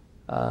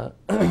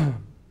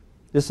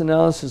 This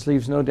analysis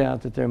leaves no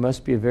doubt that there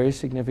must be a very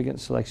significant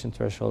selection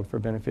threshold for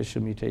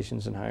beneficial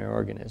mutations in higher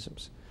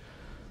organisms.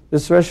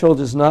 This threshold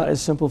is not a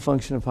simple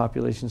function of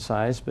population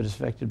size, but is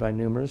affected by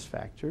numerous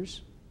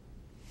factors.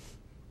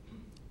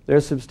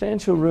 There's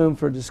substantial room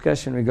for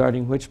discussion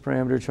regarding which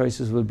parameter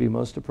choices would be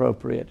most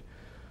appropriate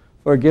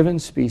for a given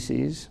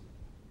species,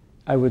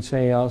 I would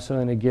say also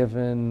in a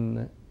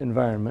given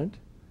environment,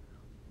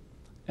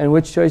 and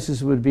which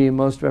choices would be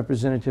most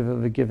representative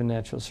of a given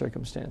natural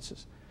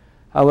circumstances.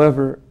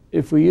 However,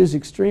 if we use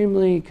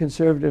extremely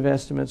conservative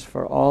estimates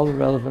for all the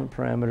relevant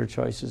parameter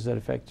choices that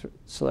affect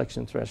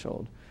selection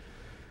threshold,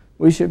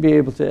 we should be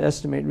able to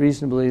estimate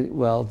reasonably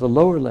well the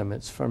lower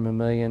limits for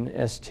mammalian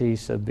ST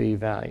sub B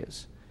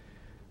values.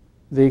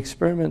 The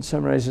experiment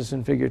summarizes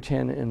in figure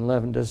 10 and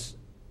 11 does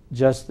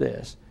just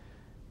this,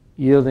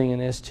 yielding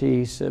an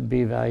ST sub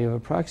B value of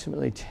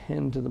approximately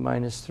 10 to the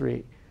minus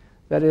 3.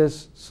 That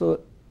is,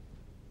 so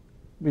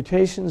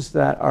mutations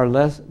that are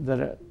less,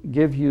 that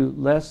give you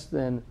less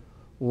than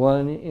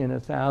 1 in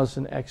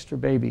 1,000 extra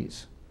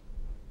babies,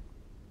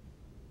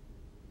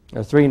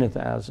 or 3 in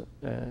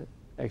 1,000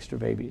 extra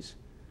babies,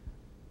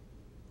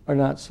 are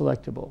not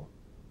selectable.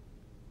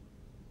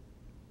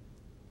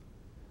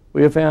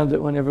 We have found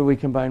that whenever we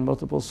combine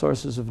multiple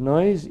sources of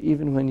noise,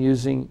 even when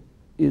using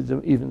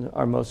even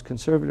our most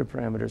conservative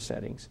parameter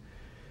settings,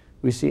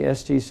 we see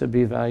ST sub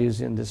B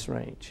values in this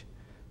range.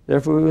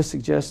 Therefore, we would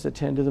suggest that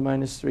 10 to the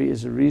minus 3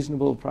 is a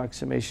reasonable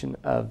approximation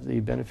of the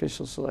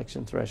beneficial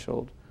selection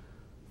threshold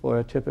for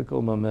a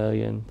typical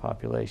mammalian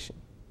population.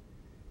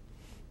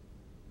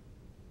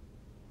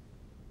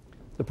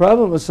 The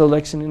problem with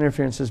selection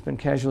interference has been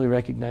casually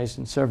recognized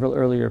in several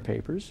earlier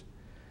papers,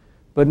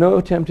 but no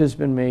attempt has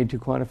been made to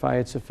quantify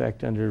its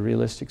effect under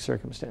realistic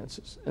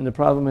circumstances, and the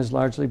problem has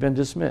largely been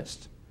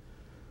dismissed.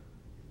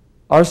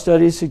 Our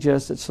studies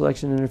suggest that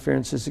selection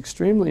interference is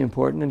extremely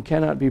important and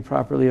cannot be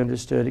properly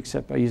understood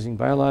except by using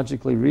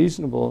biologically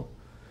reasonable,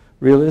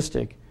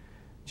 realistic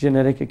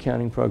genetic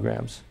accounting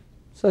programs,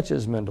 such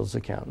as Mendel's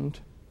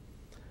accountant.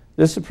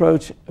 This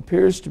approach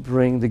appears to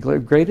bring the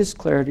greatest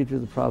clarity to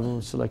the problem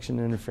of selection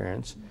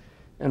interference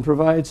and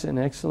provides an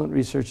excellent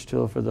research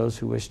tool for those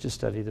who wish to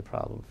study the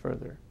problem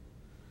further.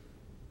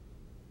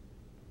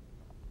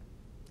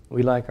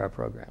 We like our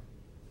program.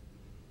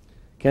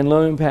 Can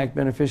low-impact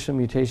beneficial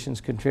mutations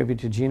contribute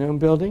to genome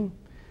building?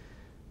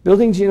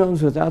 Building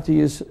genomes without the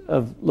use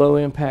of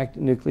low-impact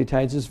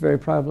nucleotides is very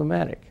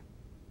problematic.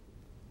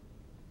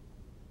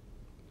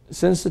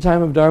 Since the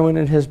time of Darwin,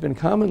 it has been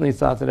commonly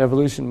thought that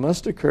evolution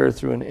must occur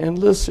through an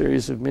endless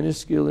series of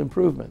minuscule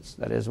improvements,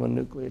 that is, one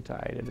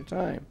nucleotide at a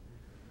time.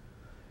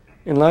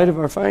 In light of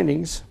our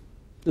findings,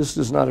 this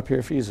does not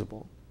appear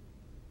feasible.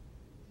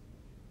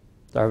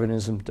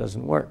 Darwinism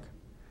doesn't work.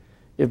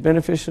 If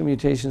beneficial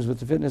mutations with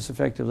the fitness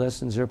effect of less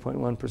than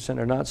 0.1%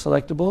 are not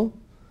selectable,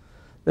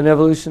 then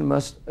evolution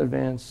must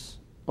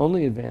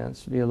only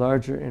advance via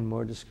larger and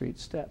more discrete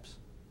steps.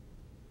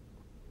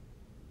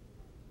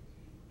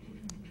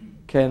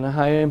 Can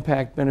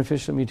high-impact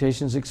beneficial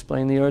mutations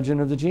explain the origin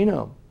of the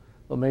genome?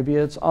 Well, maybe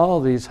it's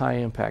all these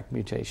high-impact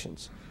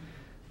mutations.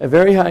 A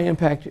very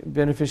high-impact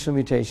beneficial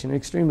mutation,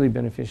 extremely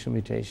beneficial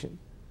mutation,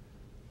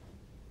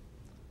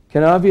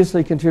 can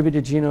obviously contribute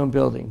to genome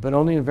building, but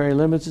only in a very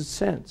limited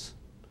sense.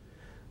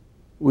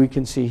 We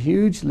can see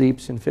huge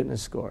leaps in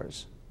fitness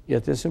scores,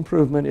 yet this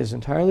improvement is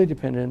entirely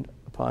dependent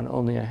upon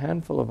only a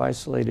handful of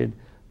isolated,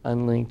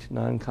 unlinked,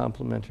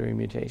 non-complementary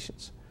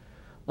mutations.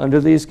 Under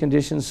these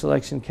conditions,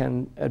 selection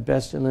can at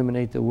best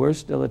eliminate the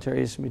worst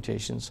deleterious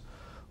mutations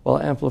while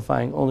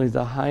amplifying only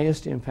the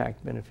highest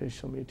impact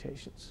beneficial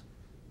mutations.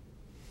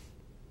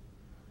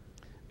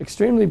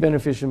 Extremely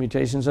beneficial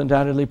mutations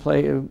undoubtedly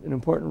play an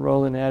important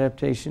role in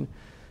adaptation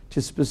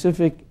to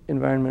specific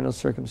environmental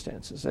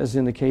circumstances, as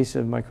in the case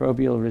of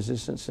microbial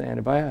resistance to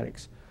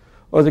antibiotics,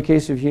 or the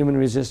case of human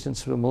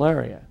resistance to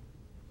malaria.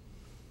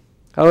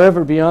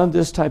 However, beyond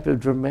this type of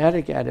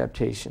dramatic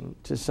adaptation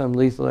to some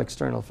lethal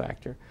external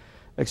factor,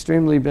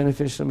 extremely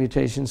beneficial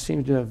mutations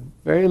seem to have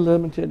very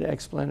limited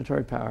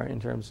explanatory power in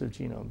terms of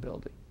genome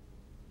building.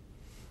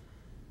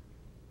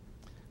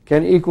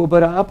 Can equal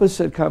but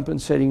opposite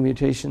compensating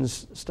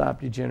mutations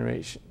stop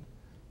degeneration?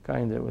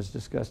 Kind that was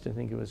discussed, I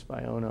think it was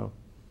by Ono.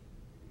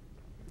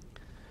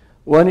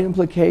 One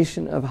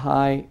implication of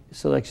high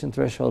selection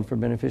threshold for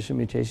beneficial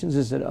mutations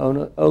is that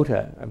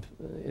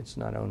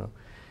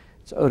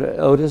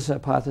Ota's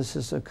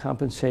hypothesis of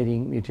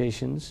compensating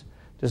mutations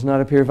does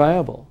not appear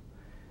viable.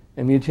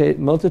 A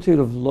multitude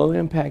of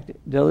low-impact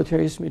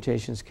deleterious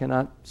mutations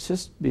cannot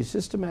be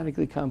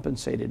systematically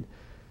compensated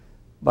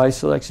by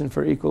selection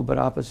for equal but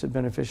opposite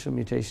beneficial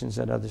mutations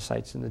at other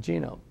sites in the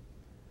genome,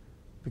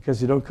 because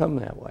they don't come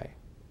that way.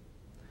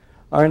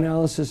 Our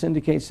analysis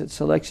indicates that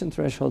selection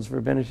thresholds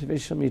for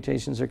beneficial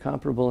mutations are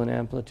comparable in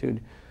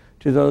amplitude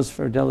to those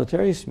for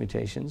deleterious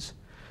mutations.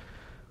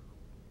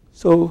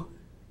 So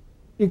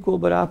equal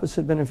but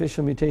opposite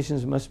beneficial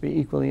mutations must be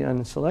equally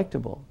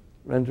unselectable,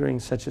 rendering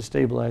such a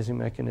stabilizing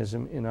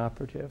mechanism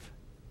inoperative.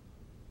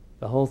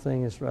 The whole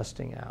thing is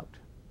rusting out,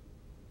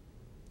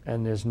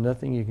 and there's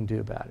nothing you can do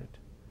about it.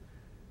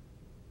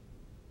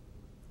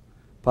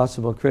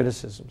 Possible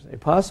criticisms. A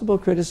possible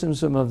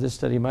criticism of this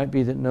study might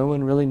be that no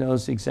one really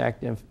knows the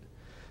exact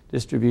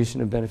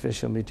distribution of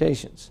beneficial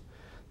mutations.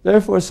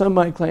 Therefore, some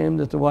might claim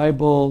that the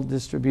Y-bull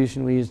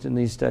distribution we used in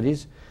these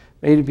studies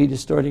may be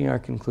distorting our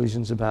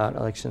conclusions about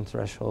selection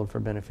threshold for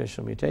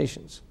beneficial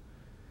mutations.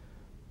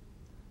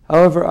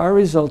 However, our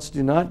results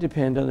do not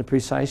depend on the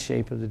precise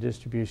shape of the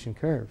distribution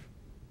curve.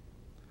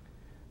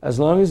 As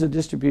long as the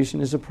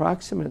distribution is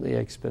approximately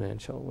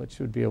exponential, which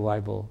would be a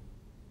Y-bull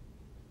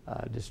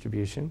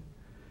distribution,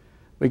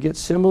 we get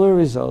similar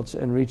results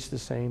and reach the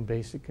same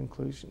basic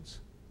conclusions.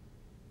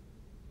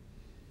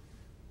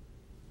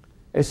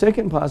 A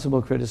second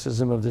possible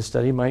criticism of this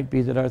study might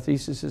be that our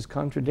thesis is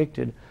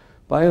contradicted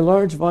by a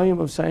large volume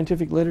of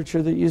scientific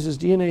literature that uses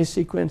DNA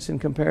sequence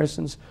and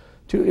comparisons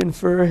to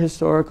infer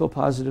historical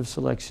positive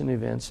selection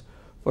events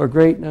for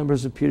great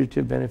numbers of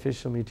putative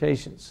beneficial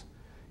mutations.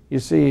 You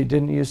see, it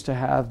didn't used to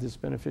have this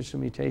beneficial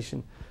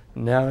mutation,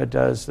 now it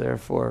does,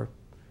 therefore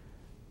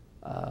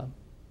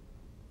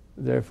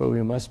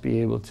we must be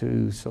able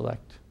to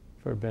select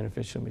for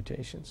beneficial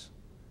mutations.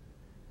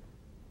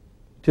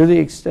 To the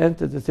extent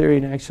that the theory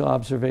and actual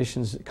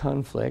observations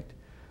conflict,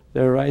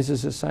 there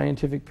arises a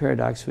scientific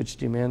paradox which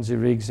demands a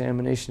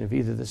re-examination of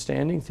either the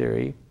standing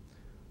theory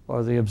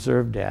or the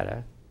observed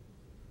data,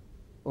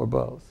 or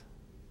both.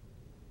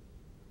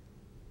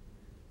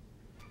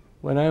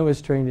 When I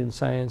was trained in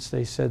science,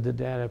 they said the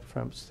data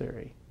trumps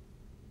theory.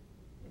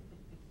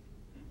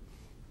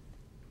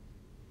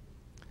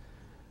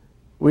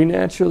 We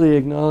naturally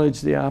acknowledge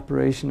the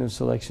operation of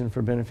selection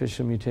for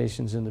beneficial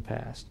mutations in the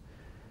past,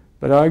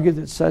 but argue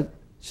that such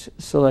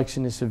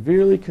selection is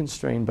severely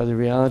constrained by the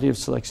reality of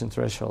selection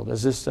threshold,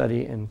 as this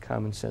study and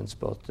common sense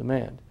both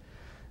demand.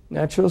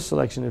 Natural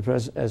selection,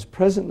 as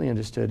presently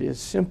understood,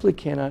 simply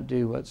cannot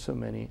do what so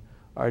many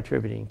are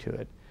attributing to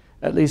it,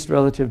 at least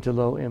relative to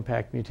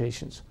low-impact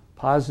mutations,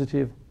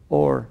 positive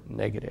or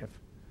negative.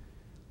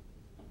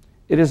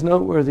 It is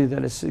noteworthy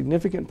that a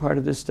significant part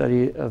of this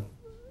study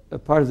a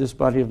part of this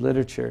body of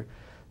literature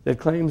that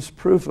claims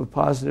proof of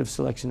positive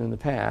selection in the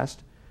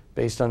past,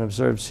 based on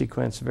observed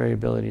sequence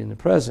variability in the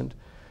present,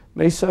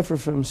 may suffer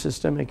from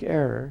systemic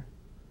error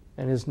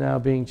and is now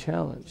being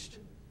challenged.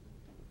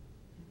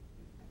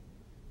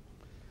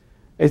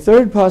 A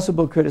third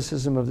possible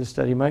criticism of the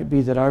study might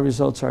be that our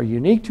results are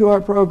unique to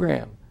our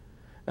program,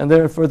 and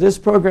therefore this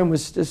program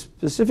was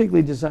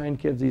specifically designed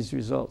to give these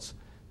results,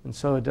 and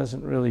so it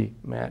doesn't really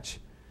match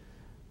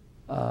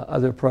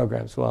other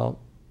programs. Well,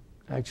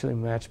 actually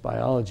match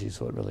biology,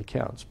 so it really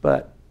counts,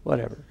 but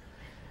whatever.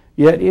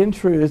 Yet in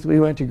truth, we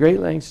went to great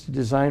lengths to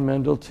design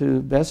Mendel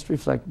to best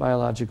reflect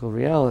biological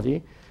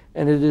reality,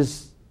 and it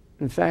is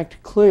in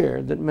fact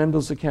clear that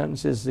Mendel's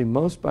account is the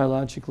most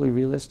biologically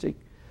realistic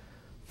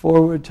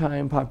forward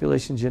time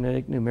population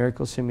genetic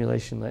numerical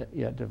simulation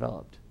yet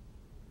developed.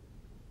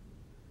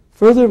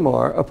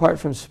 Furthermore,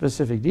 apart from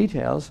specific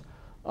details,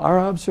 our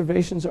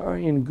observations are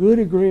in good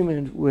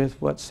agreement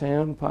with what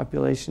sound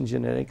population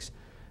genetics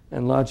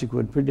and logic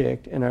would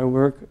predict, and our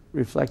work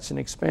reflects an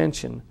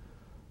expansion,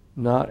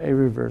 not a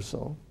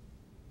reversal,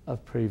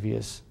 of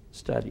previous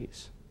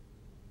studies.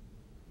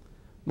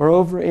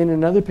 Moreover, in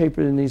another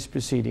paper in these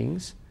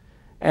proceedings,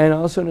 and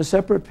also in a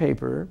separate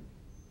paper,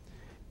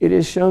 it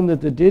is shown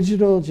that the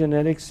digital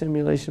genetic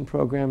simulation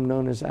program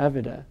known as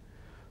AVIDA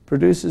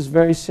produces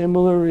very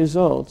similar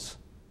results.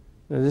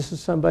 Now, this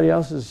is somebody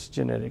else's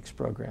genetics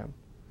program.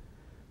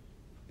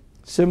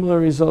 Similar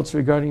results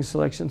regarding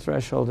selection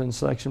threshold and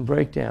selection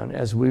breakdown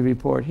as we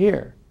report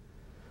here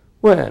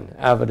when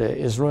AVITA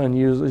is run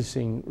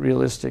using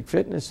realistic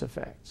fitness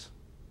effects.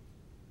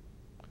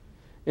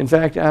 In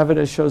fact,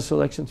 AVITA shows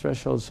selection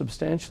thresholds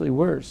substantially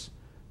worse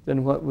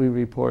than what we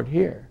report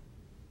here.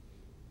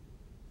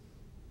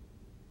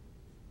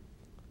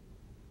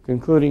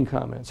 Concluding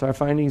comments. Our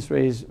findings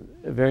raise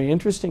a very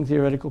interesting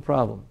theoretical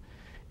problem.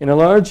 In a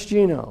large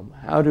genome,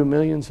 how do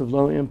millions of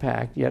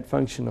low-impact yet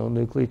functional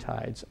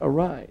nucleotides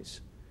arise?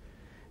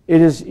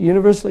 It is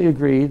universally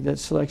agreed that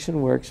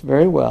selection works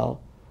very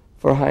well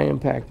for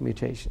high-impact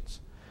mutations.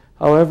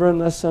 However,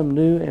 unless some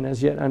new and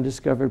as yet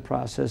undiscovered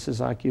process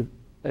is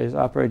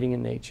operating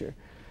in nature,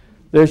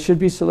 there should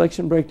be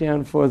selection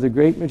breakdown for the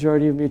great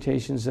majority of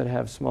mutations that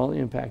have small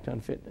impact on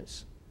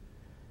fitness.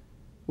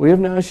 We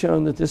have now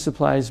shown that this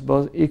applies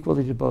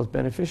equally to both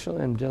beneficial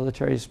and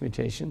deleterious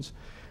mutations,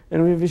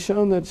 and we have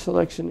shown that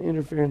selection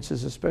interference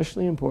is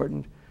especially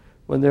important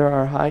when there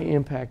are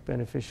high-impact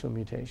beneficial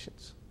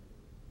mutations.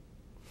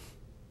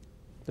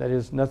 That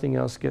is, nothing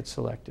else gets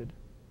selected.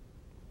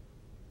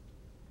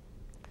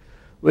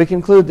 We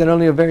conclude that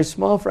only a very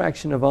small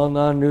fraction of all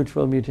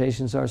non-neutral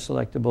mutations are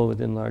selectable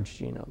within large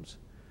genomes.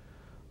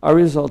 Our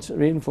results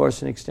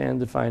reinforce and extend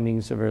the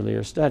findings of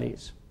earlier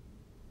studies,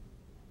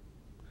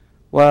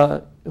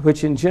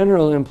 which in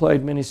general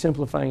employed many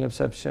simplifying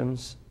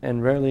assumptions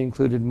and rarely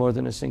included more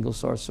than a single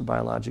source of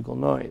biological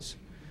noise.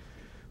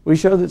 We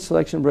show that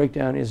selection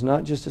breakdown is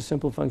not just a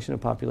simple function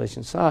of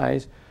population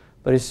size,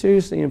 but is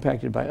seriously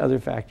impacted by other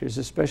factors,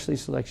 especially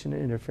selection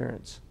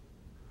interference.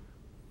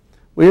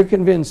 We are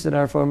convinced that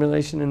our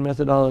formulation and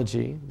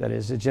methodology, that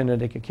is, the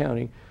genetic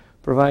accounting,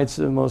 provides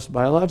the most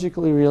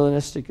biologically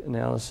realistic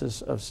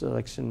analysis of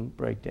selection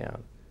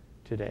breakdown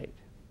to date.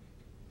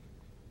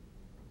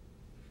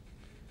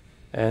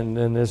 And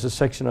then there's a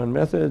section on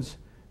methods,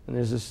 and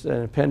there's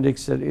an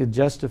appendix that it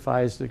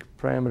justifies the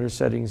parameter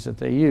settings that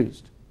they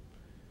used.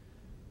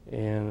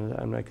 And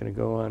I'm not going to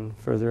go on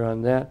further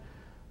on that.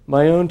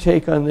 My own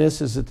take on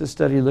this is that this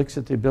study looks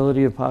at the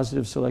ability of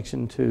positive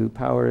selection to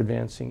power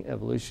advancing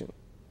evolution,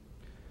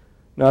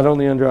 not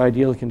only under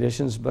ideal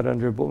conditions, but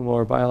under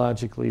more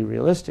biologically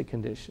realistic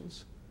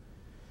conditions.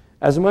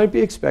 As might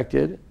be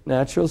expected,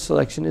 natural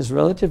selection is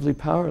relatively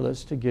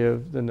powerless to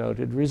give the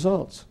noted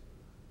results.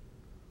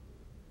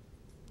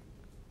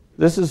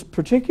 This is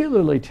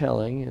particularly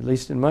telling, at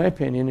least in my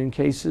opinion, in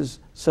cases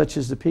such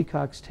as the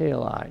peacock's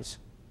tail eyes.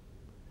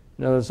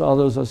 You know, all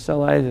those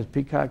ocelli, the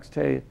peacock's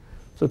tail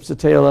flips the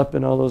tail up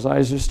and all those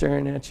eyes are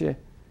staring at you,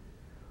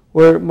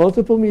 where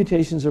multiple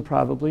mutations are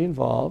probably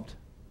involved,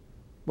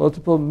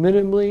 multiple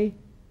minimally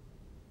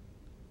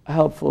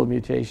helpful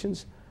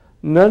mutations,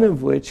 none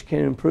of which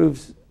can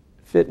improve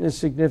fitness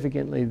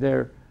significantly.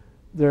 Their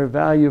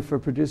value for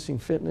producing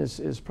fitness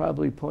is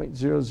probably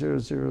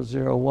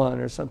 0.00001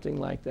 or something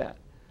like that.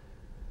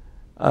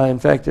 In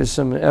fact, there's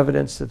some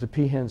evidence that the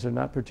peahens are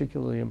not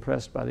particularly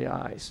impressed by the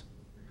eyes.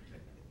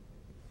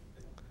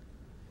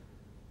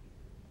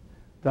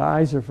 The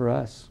eyes are for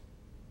us.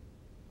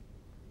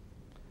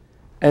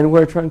 And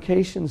where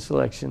truncation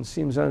selection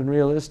seems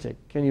unrealistic,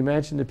 can you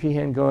imagine the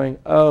peahen going,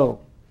 oh,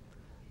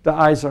 the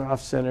eyes are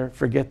off center,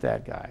 forget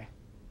that guy.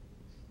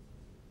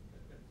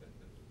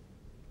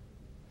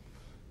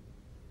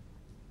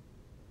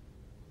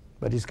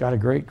 But he's got a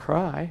great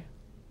cry.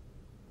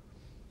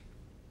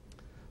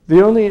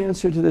 The only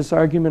answer to this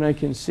argument I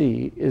can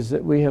see is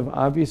that we have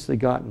obviously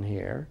gotten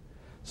here,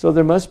 so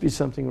there must be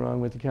something wrong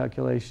with the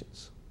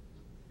calculations.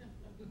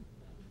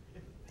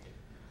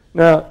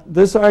 Now,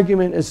 this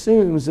argument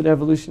assumes that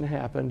evolution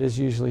happened as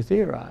usually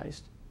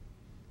theorized.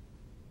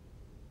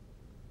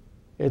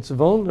 It's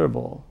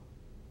vulnerable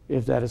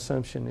if that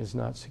assumption is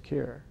not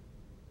secure.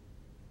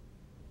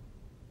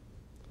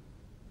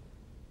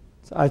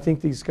 So I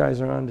think these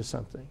guys are onto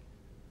something.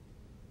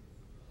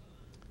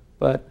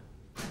 But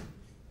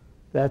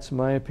that's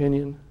my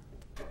opinion.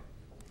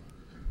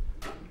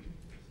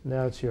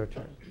 Now it's your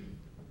turn.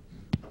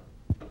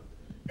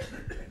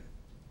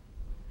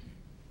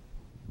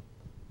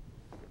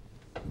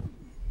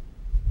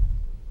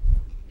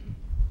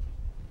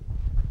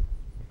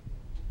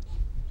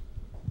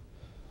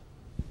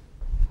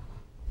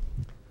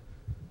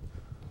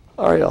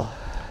 Ariel.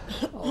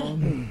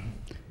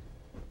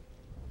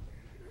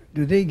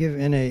 Do they give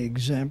any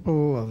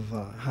example of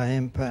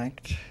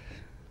high-impact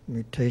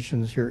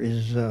mutations? Here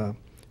is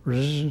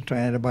resistance to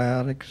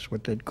antibiotics,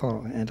 what they'd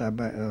call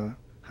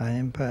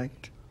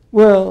high-impact.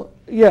 Well,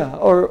 yeah,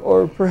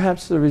 or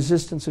perhaps the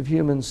resistance of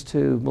humans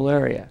to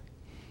malaria.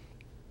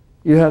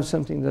 You have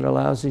something that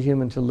allows a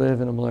human to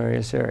live in a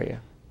malarious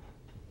area,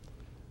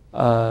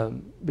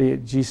 be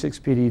it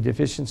G6PD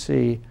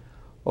deficiency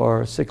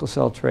or sickle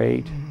cell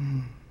trait,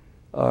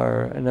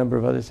 or a number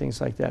of other things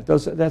like that.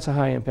 That's a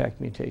high-impact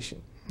mutation.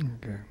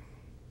 Okay.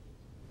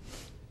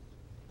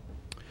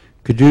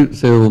 Could you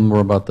say a little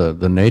more about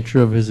the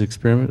nature of his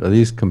experiment? Are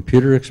these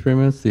computer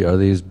experiments? Are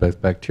these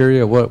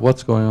bacteria?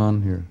 What's going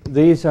on here?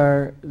 These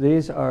are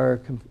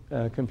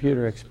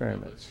computer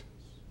experiments.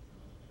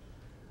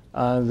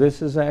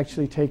 This is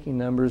actually taking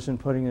numbers and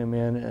putting them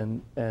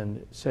in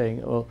and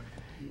saying, well,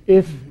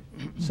 if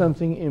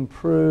something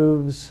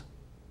improves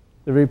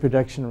the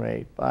reproduction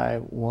rate by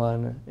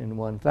 1 in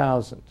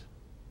 1,000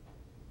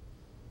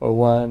 or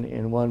 1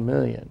 in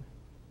 1,000,000,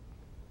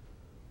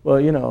 well,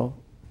 you know,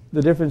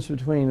 the difference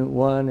between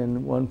 1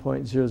 and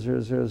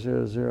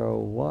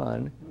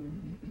 1.000001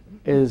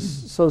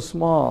 is so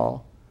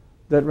small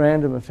that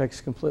random effects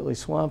completely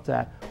swamp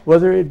that,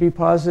 whether it be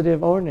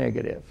positive or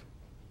negative.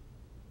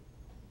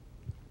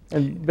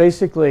 And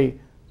basically,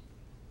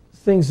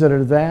 things that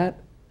are that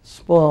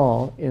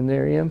small in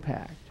their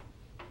impact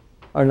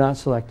are not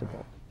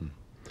selectable.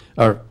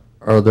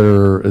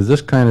 Is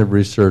this kind of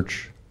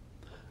research,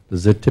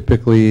 does it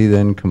typically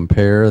then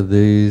compare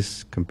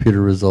these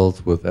computer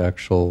results with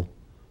actual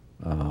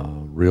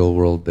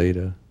real-world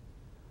data?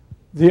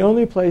 The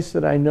only place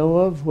that I know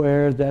of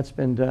where that's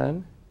been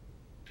done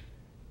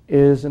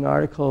is an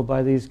article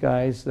by these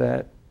guys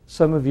that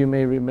some of you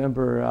may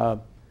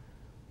remember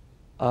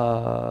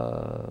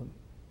John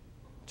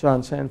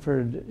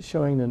Sanford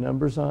showing the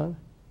numbers on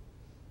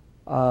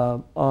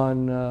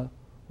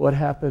what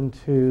happened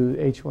to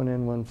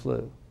H1N1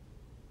 flu.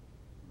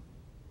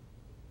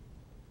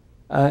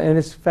 And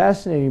it's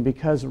fascinating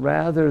because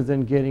rather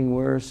than getting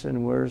worse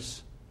and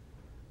worse,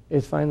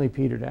 it finally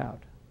petered out.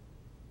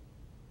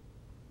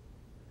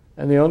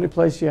 And the only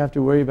place you have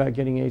to worry about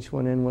getting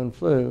H1N1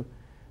 flu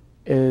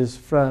is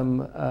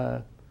from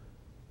a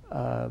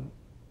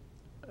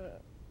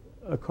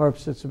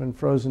corpse that's been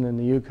frozen in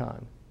the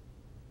Yukon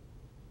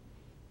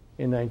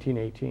in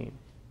 1918.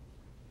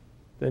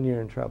 Then you're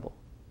in trouble.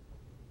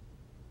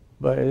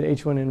 But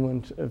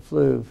H1N1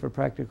 flu, for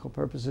practical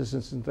purposes,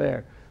 isn't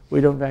there. We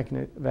don't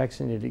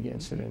vaccinate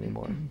against it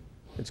anymore.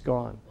 It's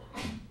gone.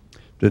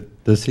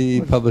 Does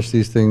he publish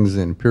these things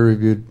in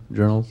peer-reviewed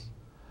journals?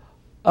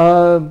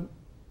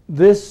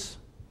 This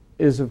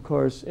is, of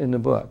course, in the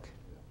book,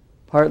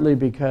 partly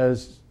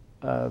because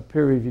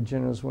peer-reviewed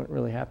journals weren't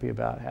really happy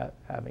about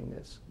having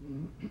this.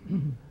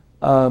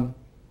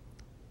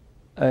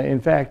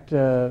 In fact,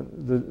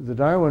 the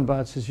Darwin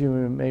bots, as you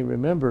may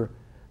remember,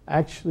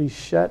 actually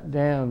shut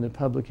down the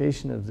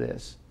publication of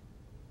this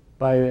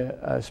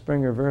by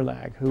Springer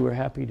Verlag, who were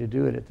happy to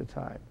do it at the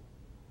time.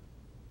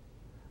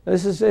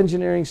 This is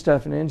engineering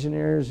stuff, and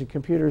engineers and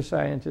computer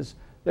scientists,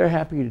 they're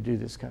happy to do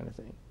this kind of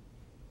thing.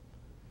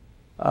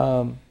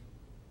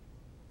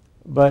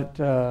 But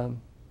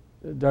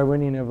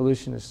Darwinian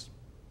evolutionists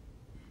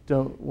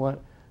don't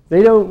want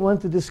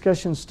the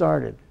discussion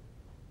started.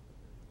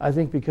 I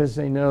think because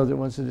they know that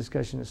once the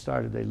discussion is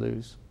started, they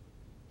lose.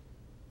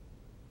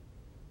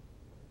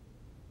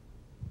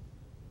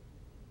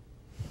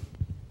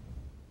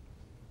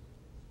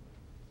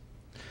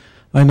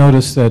 I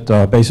noticed that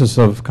basis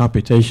of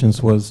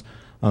computations was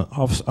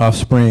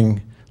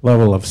offspring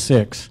level of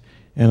 6,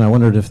 and I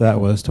wondered if that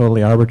was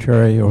totally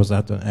arbitrary, or was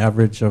that the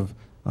average of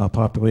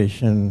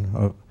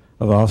population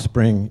of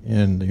offspring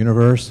in the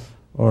universe,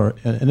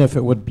 and if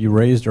it would be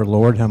raised or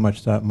lowered, how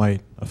much that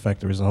might affect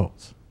the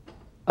results?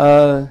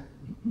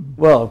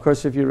 Well, of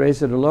course, if you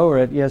raise it or lower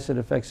it, yes, it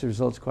affects the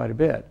results quite a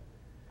bit.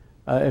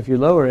 If you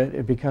lower it,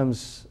 it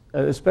becomes,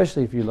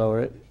 especially if you lower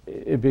it,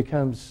 it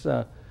becomes,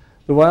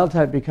 the wild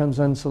type becomes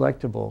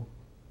unselectable.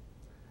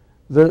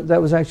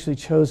 That was actually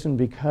chosen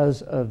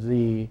because of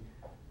the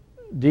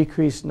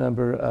decreased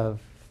number of,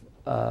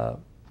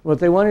 what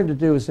they wanted to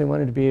do is they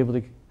wanted to be able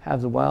to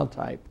have the wild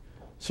type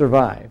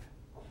survive.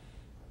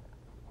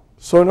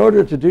 So in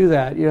order to do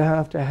that, you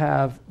have to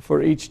have,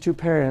 for each 2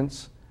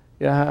 parents,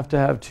 you have to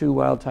have 2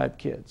 wild type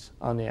kids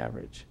on the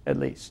average, at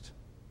least.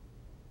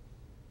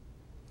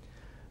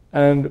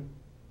 And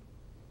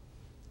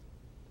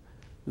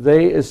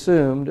they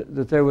assumed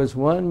that there was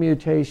 1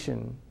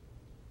 mutation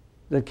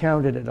that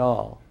counted at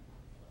all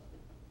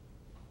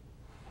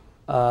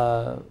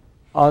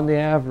on the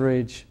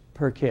average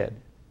per kid,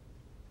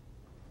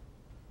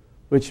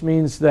 which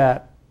means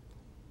that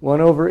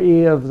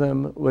 1/e of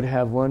them would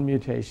have 1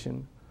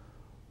 mutation,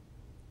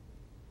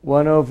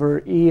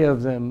 1/e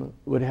of them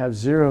would have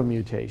 0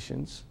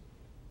 mutations,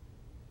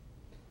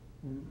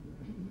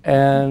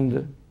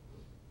 and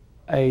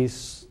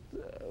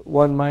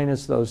 1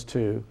 minus those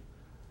 2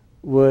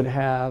 would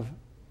have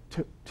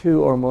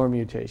 2 or more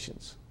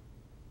mutations.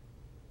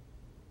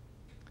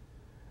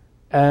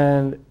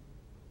 And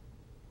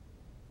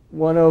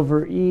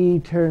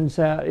 1/e turns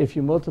out, if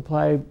you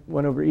multiply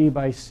 1/e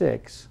by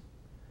 6,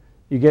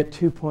 you get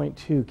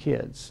 2.2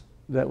 kids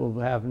that will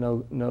have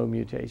no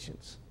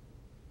mutations.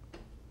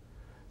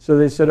 So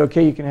they said,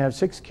 okay, you can have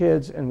 6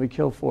 kids, and we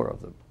kill 4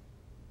 of them.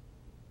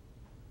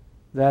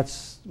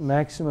 That's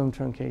maximum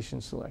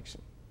truncation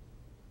selection.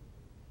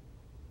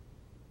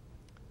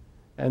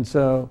 And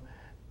so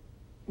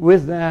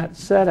with that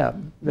setup,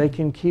 they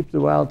can keep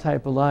the wild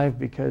type alive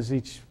because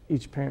each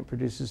parent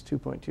produces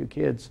 2.2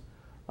 kids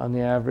on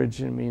the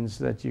average, and it means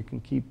that you can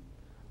keep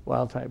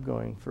wild type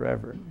going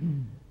forever.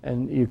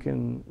 And you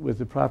can, with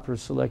the proper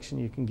selection,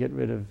 you can get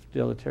rid of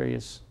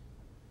deleterious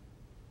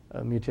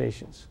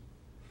mutations.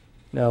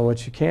 Now,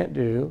 what you can't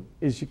do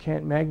is you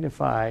can't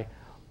magnify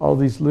all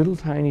these little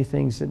tiny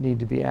things that need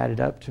to be added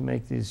up to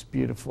make these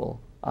beautiful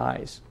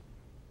eyes.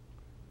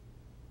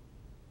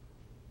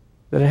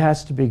 That it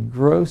has to be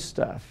gross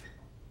stuff,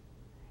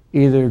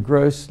 either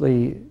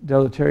grossly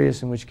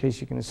deleterious, in which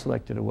case you can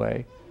select it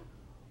away,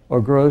 or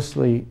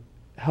grossly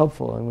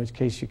helpful, in which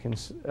case you can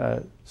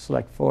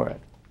select for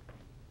it.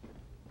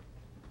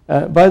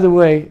 By the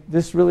way,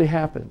 this really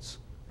happens.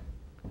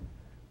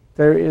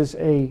 There is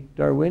a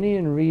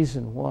Darwinian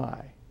reason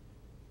why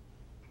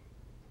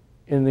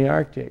in the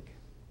Arctic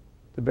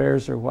the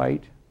bears are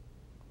white,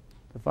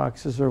 the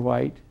foxes are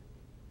white,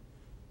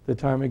 the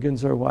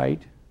ptarmigans are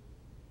white.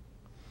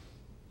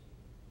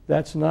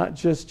 That's not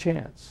just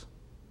chance.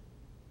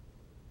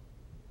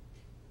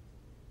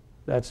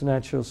 That's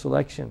natural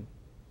selection.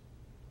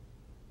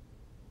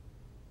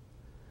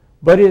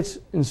 But it's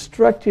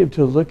instructive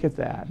to look at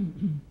that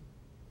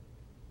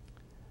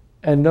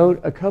and note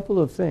a couple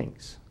of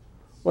things.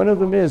 One of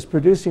them is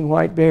producing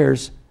white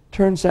bears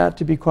turns out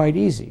to be quite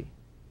easy.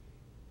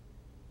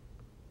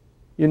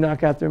 You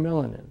knock out their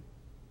melanin.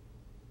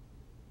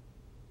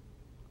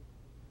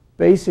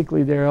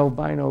 Basically, they're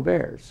albino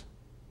bears.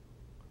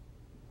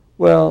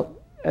 Well,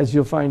 as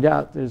you'll find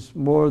out, there's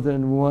more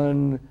than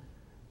one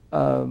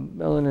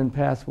melanin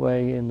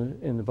pathway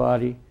in the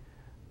body.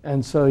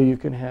 And so you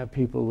can have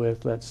people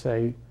with, let's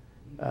say,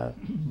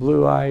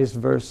 blue eyes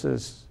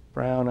versus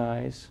brown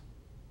eyes.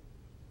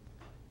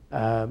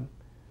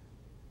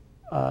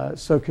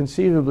 So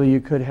conceivably,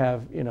 you could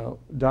have,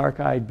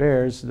 dark-eyed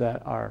bears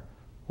that are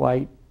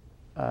white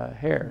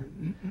hair.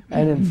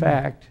 And in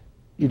fact,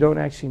 you don't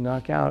actually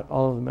knock out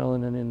all of the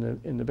melanin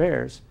in the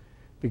bears,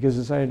 because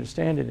as I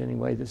understand it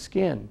anyway, the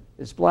skin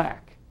is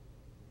black.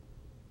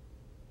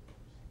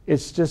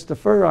 It's just the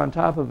fur on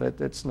top of it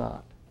that's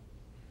not.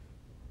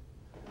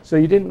 So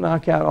you didn't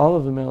knock out all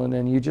of the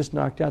melanin, you just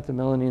knocked out the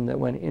melanin that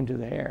went into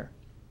the hair.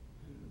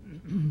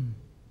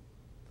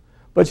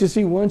 But you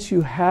see, once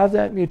you have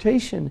that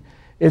mutation,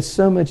 it's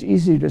so much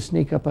easier to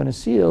sneak up on a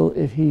seal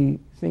if he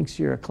thinks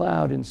you're a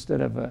cloud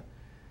instead of a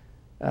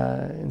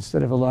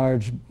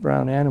large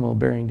brown animal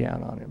bearing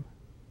down on him.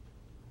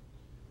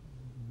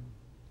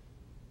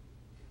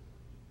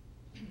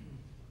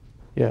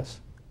 Yes.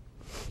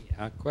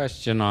 A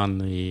question on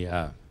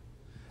the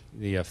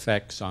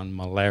effects on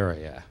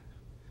malaria.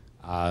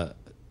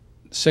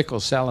 Sickle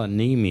cell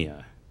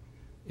anemia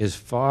is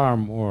far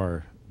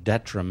more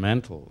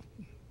detrimental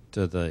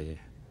to the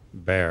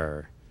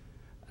bear.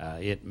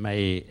 It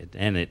may,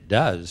 and it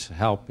does,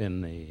 help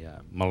in the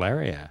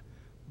malaria,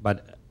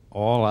 but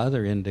all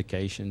other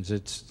indications,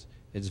 it's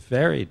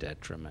very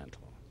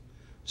detrimental.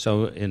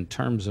 So in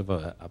terms of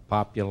a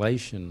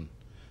population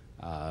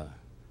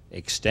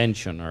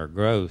extension or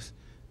growth,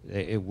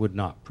 it would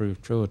not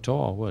prove true at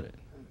all, would it?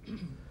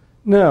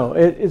 No,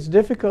 it's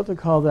difficult to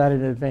call that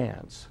in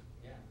advance.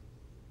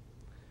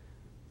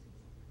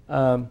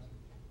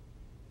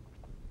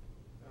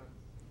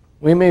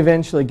 We may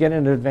eventually get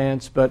in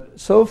advance, but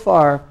so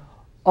far,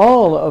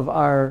 all of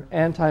our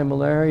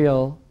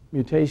anti-malarial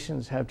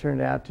mutations have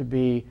turned out to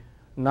be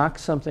knock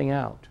something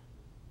out.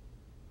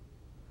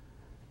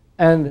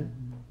 And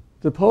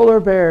the polar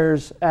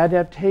bear's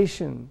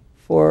adaptation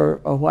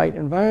for a white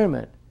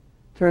environment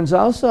turns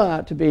also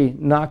out to be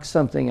knock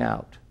something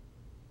out.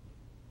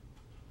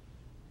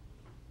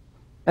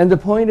 And the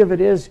point of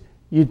it is,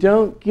 you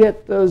don't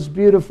get those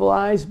beautiful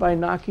eyes by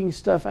knocking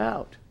stuff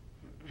out.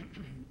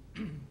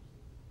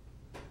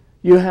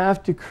 You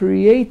have to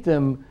create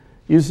them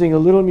using a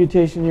little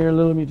mutation here, a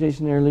little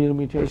mutation there, a little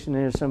mutation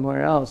there,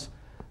 somewhere else,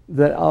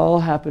 that all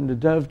happen to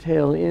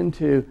dovetail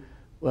into,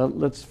 well,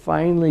 let's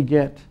finally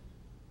get,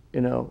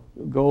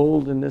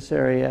 gold in this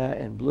area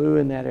and blue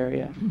in that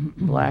area,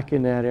 black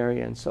in that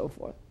area, and so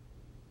forth.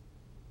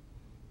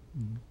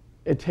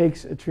 It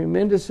takes a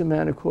tremendous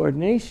amount of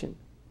coordination,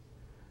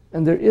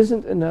 and there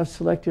isn't enough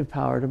selective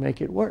power to make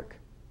it work.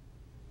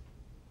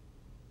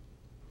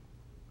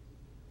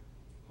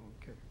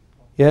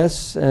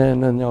 Yes,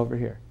 and then over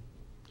here.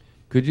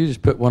 Could you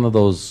just put one of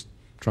those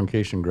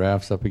truncation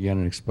graphs up again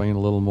and explain a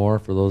little more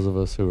for those of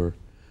us who are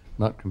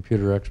not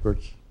computer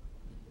experts?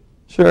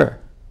 Sure.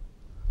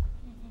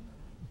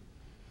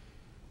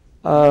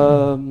 Yeah,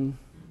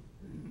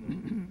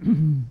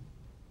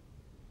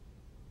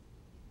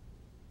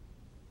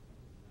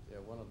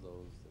 one of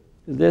those.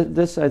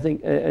 This I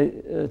think,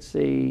 let's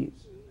see,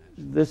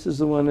 this is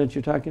the one that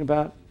you're talking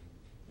about?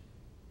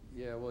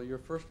 Yeah, well, your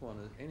first one,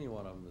 any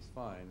one of them is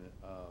fine.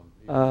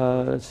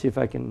 Let's see if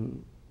I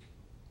can,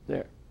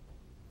 there.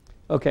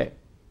 Okay.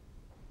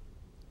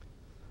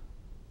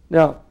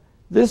 Now,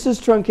 this is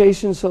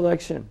truncation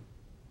selection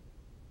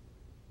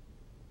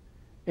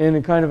in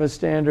a kind of a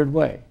standard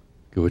way.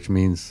 Which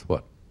means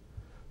what?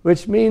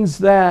 Which means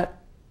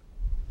that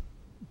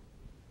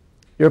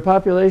your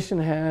population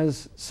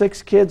has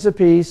 6 kids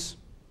apiece.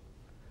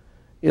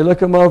 You look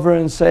them over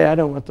and say, I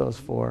don't want those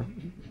 4.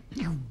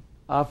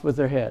 Off with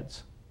their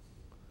heads.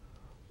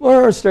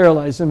 or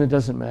sterilize them. It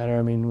doesn't matter.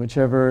 I mean,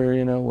 whichever,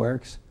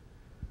 works.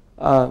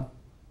 That's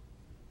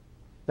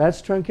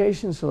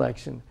truncation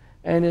selection.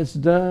 And it's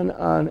done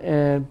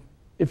on,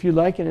 if you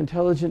like, an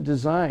intelligent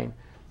design.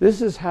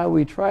 This is how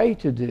we try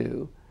to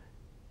do,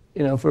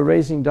 for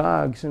raising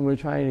dogs, and we're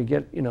trying to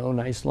get,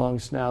 nice long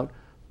snout,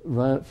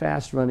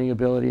 fast running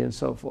ability, and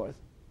so forth.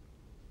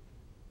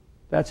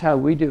 That's how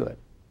we do it.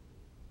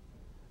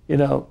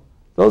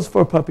 Those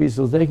 4 puppies,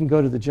 they can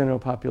go to the general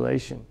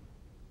population.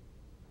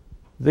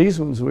 These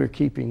ones we're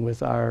keeping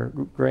with our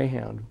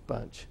greyhound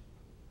bunch.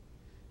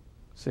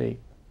 See?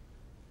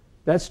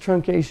 That's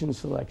truncation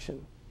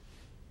selection.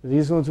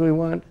 These ones we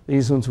want,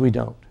 these ones we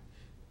don't.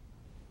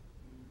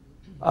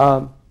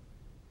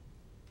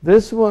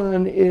 This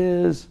one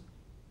is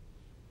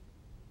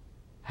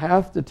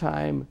half the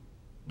time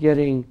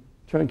getting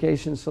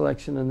truncation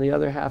selection, and the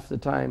other half the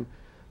time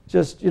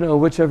just,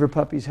 whichever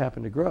puppies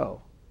happen to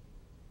grow.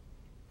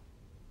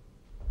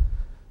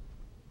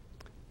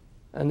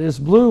 And this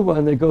blue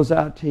one that goes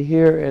out to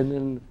here and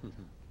then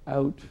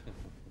out,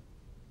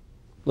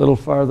 a little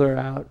farther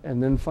out,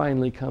 and then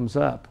finally comes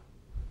up,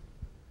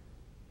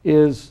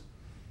 is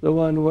the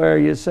one where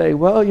you say,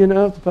 well,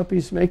 if the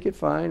puppies make it,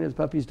 fine. If the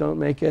puppies don't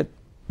make it,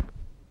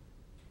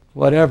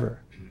 whatever.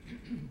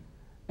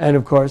 And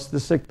of course, the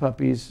sick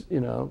puppies,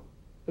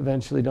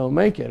 eventually don't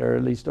make it, or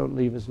at least don't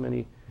leave as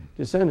many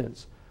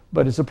descendants.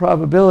 But it's a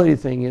probability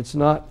thing. It's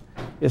not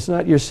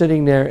you're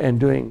sitting there and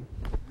doing,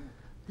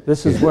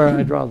 this is where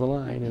I draw the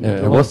line.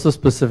 And what's the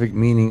specific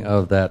meaning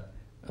of that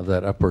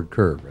upward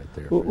curve right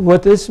there?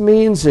 What this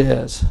means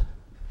is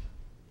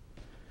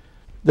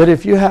that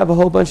if you have a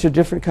whole bunch of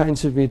different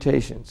kinds of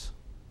mutations,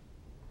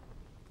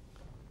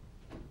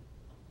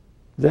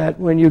 that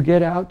when you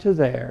get out to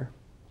there,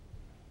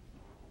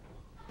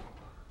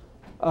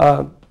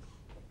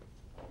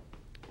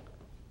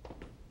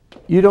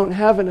 you don't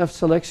have enough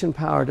selection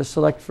power to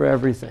select for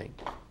everything.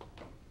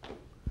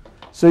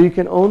 So you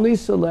can only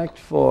select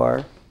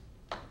for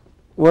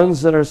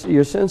ones that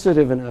you're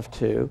sensitive enough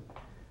to.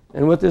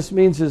 And what this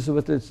means is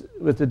with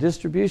the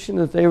distribution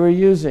that they were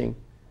using,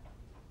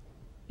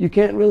 you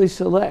can't really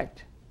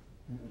select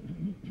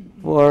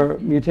for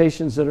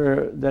mutations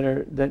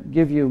that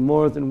give you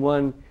more than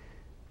 1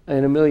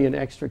 in a million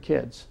extra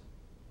kids.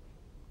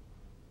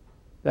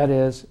 That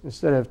is,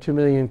 instead of 2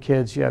 million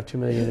kids, you have 2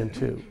 million and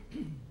 2.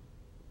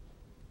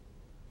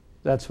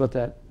 That's what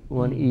that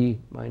 1e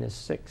minus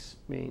 6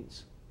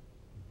 means.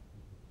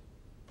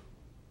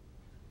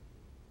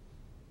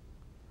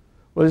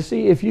 Well, you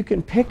see, if you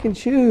can pick and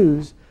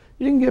choose,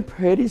 you can get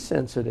pretty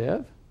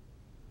sensitive,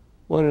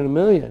 1 in a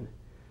million.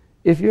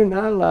 If you're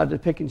not allowed to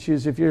pick and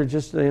choose, if you're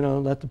just,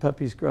 let the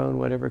puppies grow and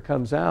whatever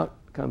comes out,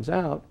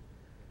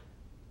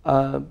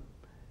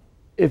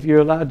 if you're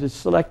allowed to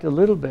select a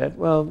little bit,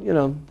 well,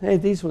 hey,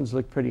 these ones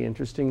look pretty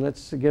interesting.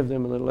 Let's give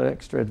them a little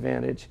extra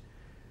advantage.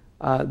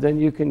 Then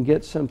you can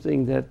get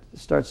something that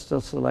starts to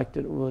select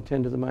it will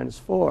 10 to the minus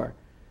 4.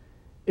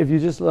 If you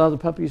just allow the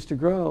puppies to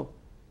grow,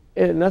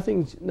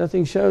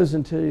 nothing shows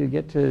until you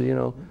get to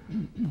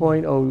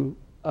 0.0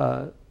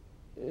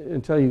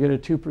 until you get a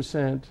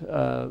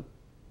 2%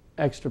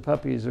 extra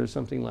puppies or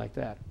something like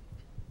that.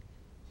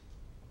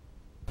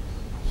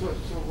 So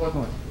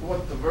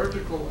what the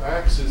vertical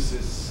axis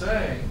is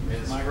saying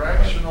is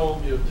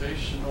fractional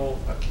mutational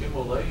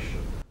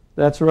accumulation.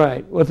 That's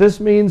right. What this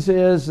means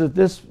is that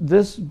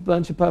this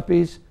bunch of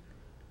puppies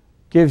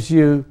gives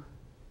you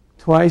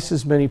twice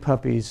as many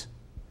puppies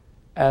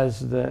as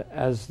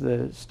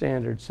the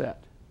standard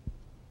set.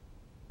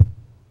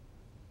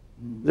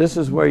 This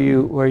is where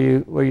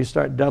you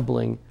start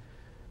doubling,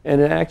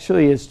 and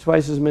actually it's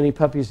twice as many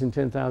puppies in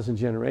 10,000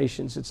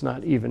 generations. It's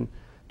not even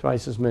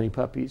twice as many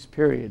puppies,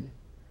 period.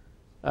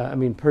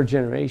 Per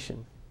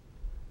generation.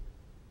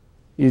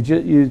 You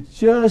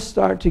just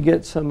start to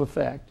get some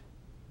effect.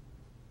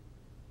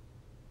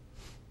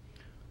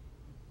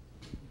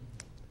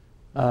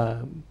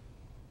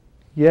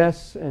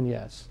 Yes and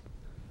yes.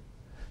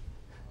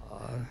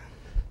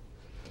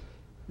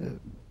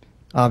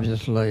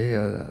 Obviously,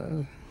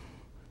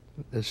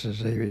 this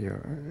is a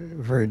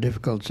very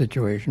difficult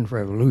situation for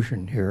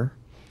evolution here.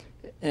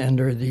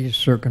 Under these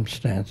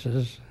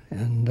circumstances,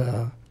 and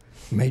a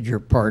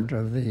major part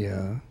of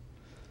the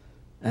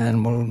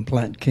animal and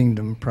plant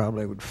kingdom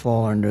probably would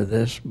fall under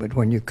this, but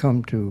when you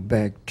come to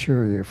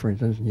bacteria, for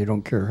instance, you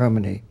don't care how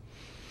many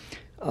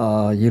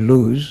you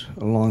lose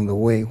along the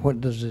way, what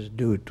does this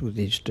do to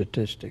these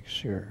statistics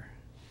here?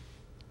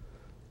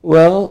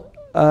 Well,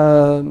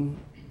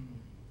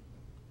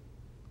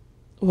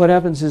 what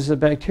happens is the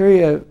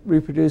bacteria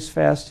reproduce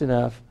fast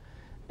enough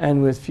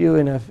and with few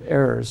enough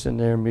errors in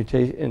their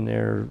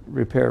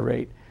repair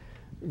rate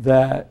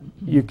that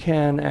you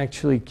can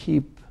actually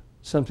keep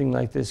something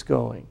like this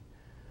going.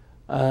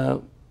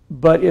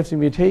 But if the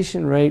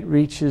mutation rate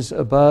reaches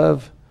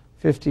above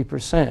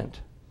 50%,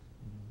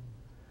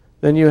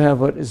 then you have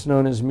what is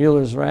known as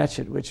Mueller's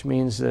ratchet, which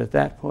means that at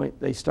that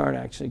point they start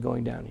actually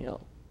going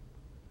downhill,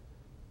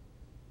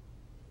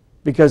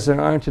 because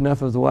there aren't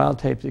enough of the wild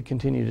type that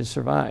continue to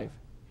survive.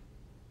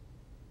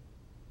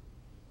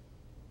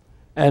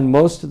 And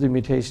most of the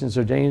mutations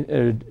are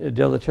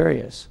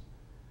deleterious.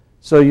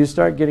 So you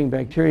start getting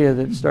bacteria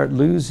that start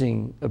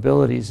losing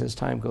abilities as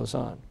time goes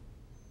on.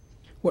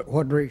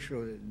 What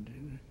ratio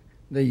did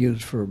they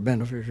use for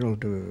beneficial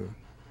to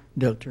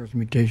deleterious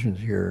mutations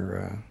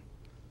here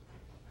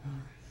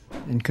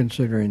in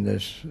considering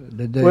this?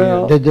 Did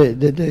they,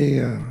 did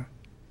they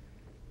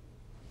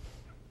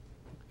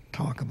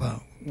talk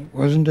about,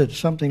 wasn't it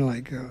something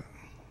like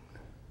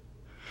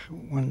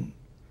when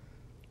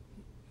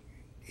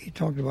he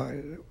talked about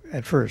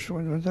at first,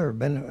 was there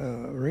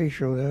a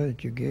ratio there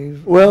that you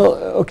gave? Well,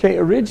 okay,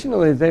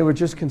 originally they were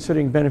just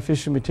considering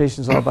beneficial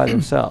mutations all by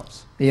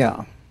themselves.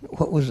 Yeah.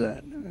 What was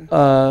that?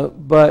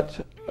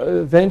 But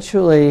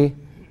eventually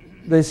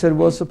they said,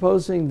 well,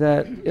 supposing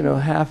that, you know,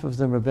 half of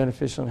them are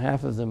beneficial and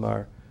half of them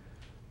are,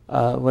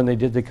 when they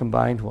did the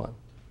combined one.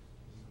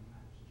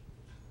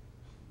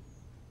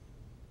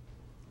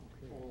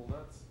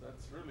 Well,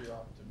 that's really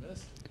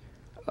optimistic.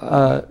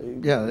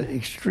 Yeah,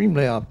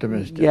 extremely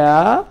optimistic.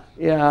 Yeah,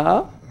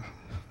 yeah.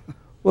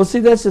 Well, see,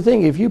 that's the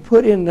thing. If you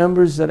put in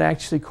numbers that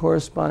actually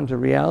correspond to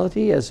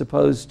reality as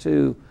opposed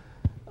to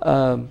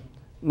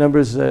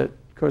numbers that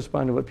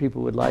correspond to what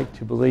people would like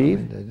to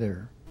believe,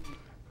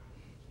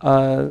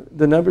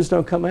 the numbers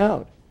don't come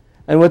out.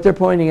 And what they're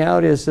pointing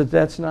out is that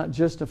that's not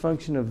just a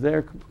function of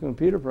their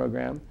computer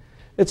program.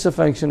 It's a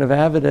function of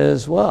Avida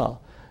as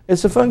well.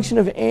 It's a function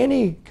of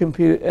any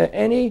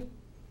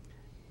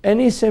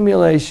any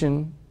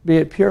simulation, be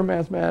it pure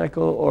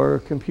mathematical or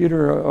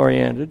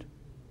computer-oriented,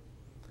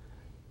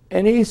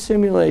 any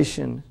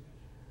simulation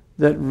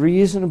that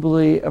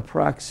reasonably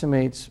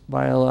approximates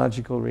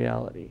biological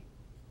reality.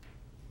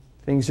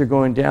 Things are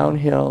going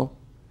downhill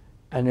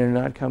and they're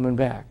not coming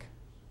back.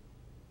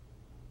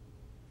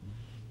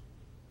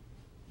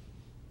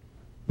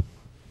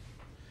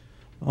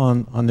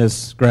 On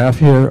this graph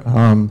here,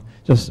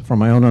 just from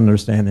my own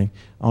understanding,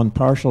 on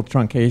partial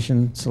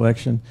truncation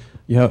selection,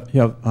 you have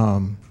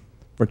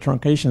for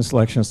truncation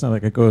selection, it's not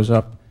like it goes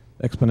up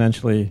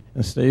exponentially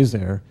and stays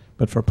there,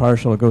 but for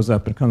partial, it goes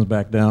up and comes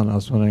back down. I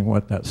was wondering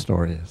what that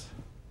story is.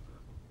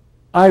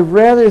 I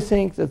rather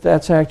think that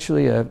that's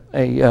actually an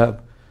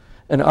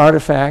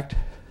artifact,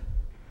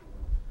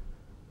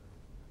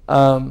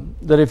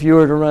 that if you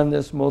were to run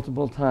this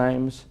multiple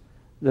times,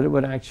 that it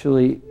would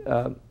actually,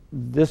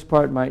 this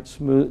part might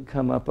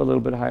come up a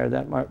little bit higher,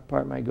 that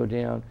part might go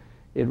down,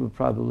 it would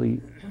probably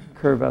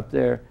curve up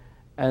there.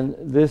 And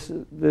this is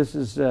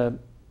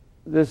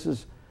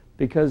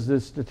because the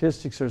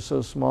statistics are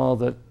so small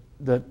that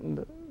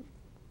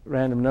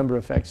random number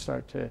effects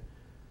start to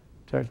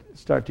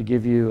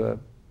give you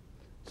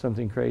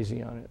something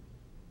crazy on it.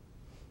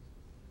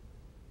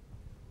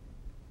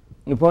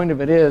 The point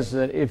of it is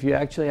that if you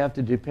actually have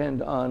to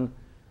depend on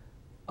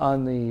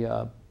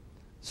the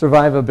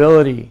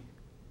survivability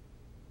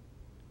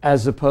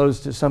as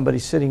opposed to somebody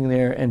sitting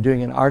there and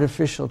doing an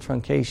artificial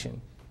truncation,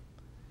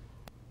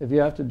 if you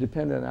have to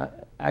depend on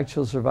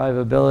actual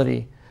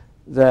survivability,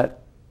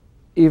 that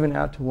even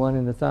out to 1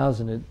 in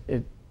 1,000,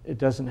 it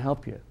doesn't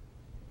help you.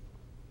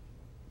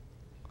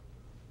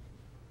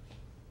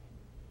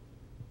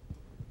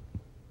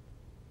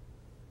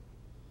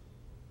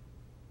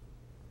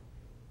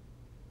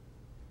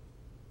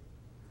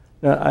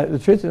 Now, the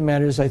truth of the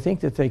matter is I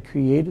think that they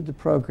created the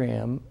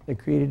program, they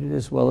created it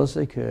as well as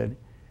they could,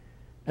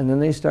 and then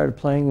they started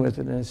playing with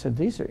it and they said,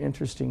 these are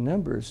interesting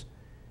numbers,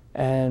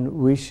 and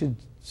we should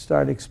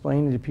start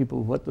explaining to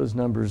people what those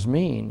numbers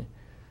mean.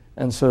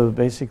 And so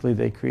basically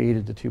they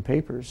created the 2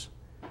 papers.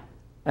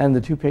 And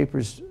the 2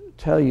 papers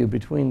tell you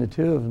between the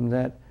 2 of them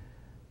that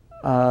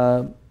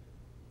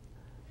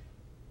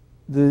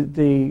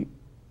the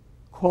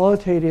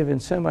qualitative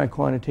and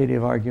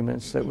semi-quantitative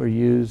arguments that were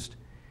used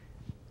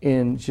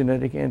in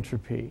genetic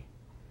entropy,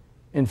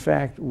 in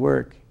fact,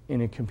 work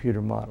in a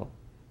computer model.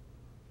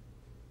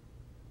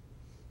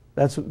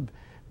 That's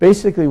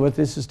basically what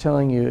this is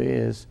telling you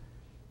is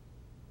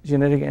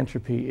genetic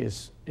entropy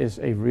is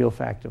a real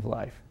fact of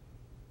life.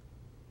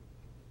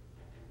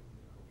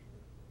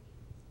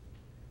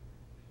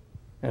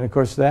 And of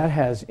course, that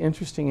has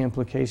interesting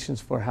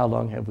implications for how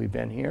long have we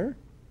been here.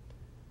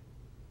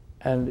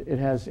 And it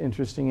has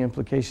interesting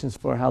implications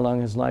for how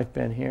long has life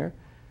been here.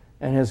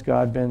 And has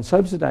God been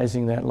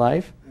subsidizing that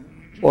life?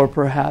 Or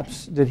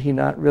perhaps did he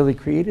not really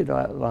create it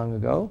long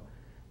ago?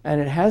 And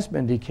it has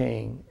been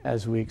decaying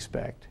as we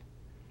expect.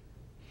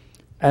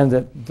 And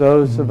that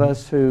those of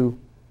us who,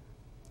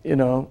 you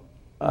know,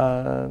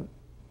 that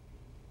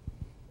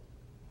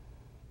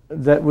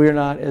we're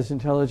not as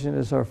intelligent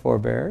as our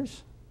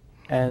forebears,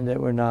 and that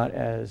we're not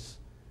as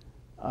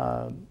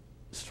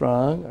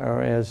strong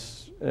or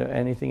as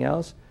anything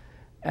else,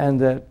 and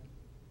that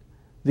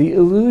the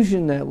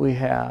illusion that we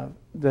have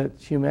that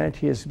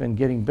humanity has been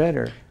getting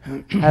better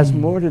has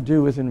more to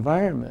do with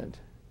environment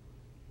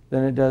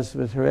than it does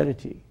with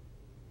heredity.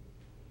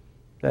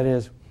 That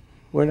is,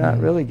 we're not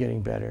really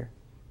getting better.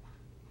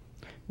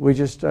 We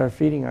just are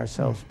feeding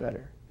ourselves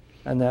better.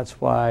 And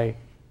that's why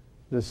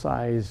the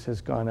size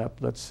has gone up,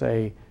 let's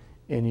say,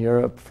 in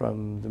Europe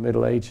from the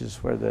Middle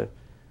Ages, where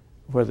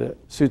where the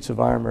suits of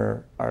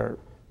armor are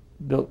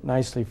built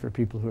nicely for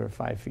people who are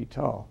 5 feet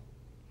tall.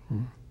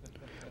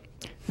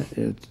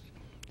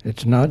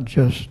 It's not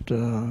just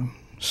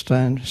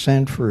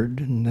Sanford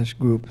and this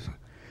group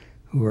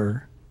who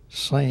are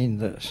saying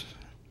this.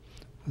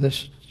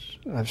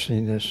 I've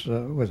seen this,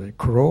 was it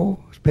Crow's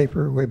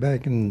paper way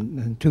back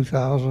in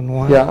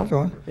 2001? Yeah, So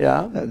on?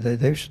 yeah.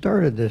 They've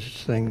started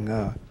this thing.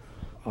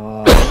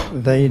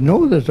 They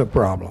know there's a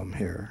problem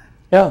here.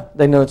 Yeah,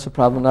 they know it's a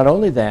problem. Not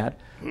only that,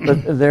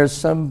 but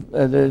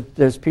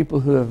there's people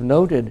who have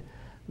noted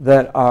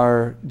that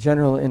our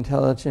general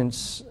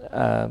intelligence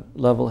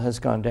level has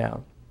gone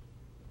down.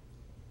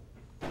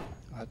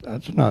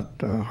 That's not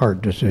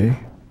hard to see.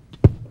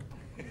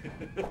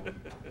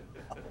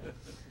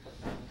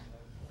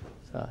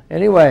 So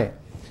anyway,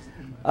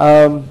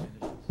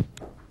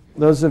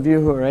 those of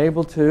you who are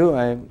able to,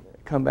 I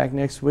come back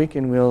next week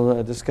and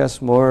we'll discuss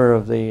more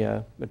of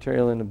the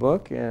material in the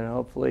book, and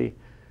hopefully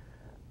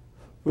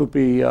will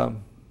be a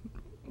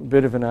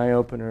bit of an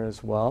eye-opener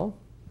as well.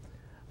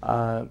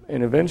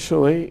 And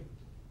eventually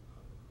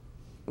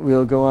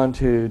we'll go on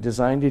to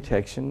design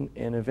detection,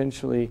 and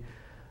eventually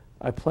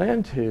I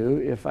plan to,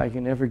 if I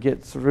can ever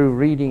get through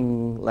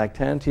reading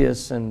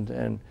Lactantius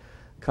and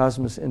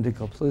Cosmos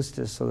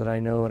Indicoplistus so that I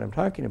know what I'm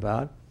talking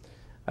about,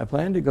 I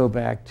plan to go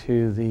back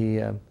to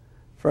the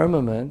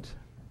firmament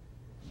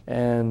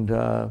and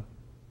the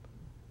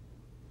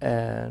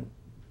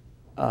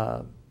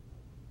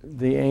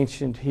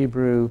ancient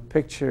Hebrew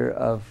picture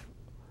of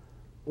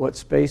what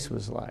space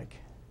was like.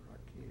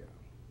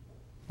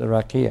 The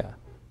Rakia.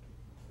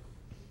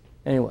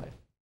 Anyway.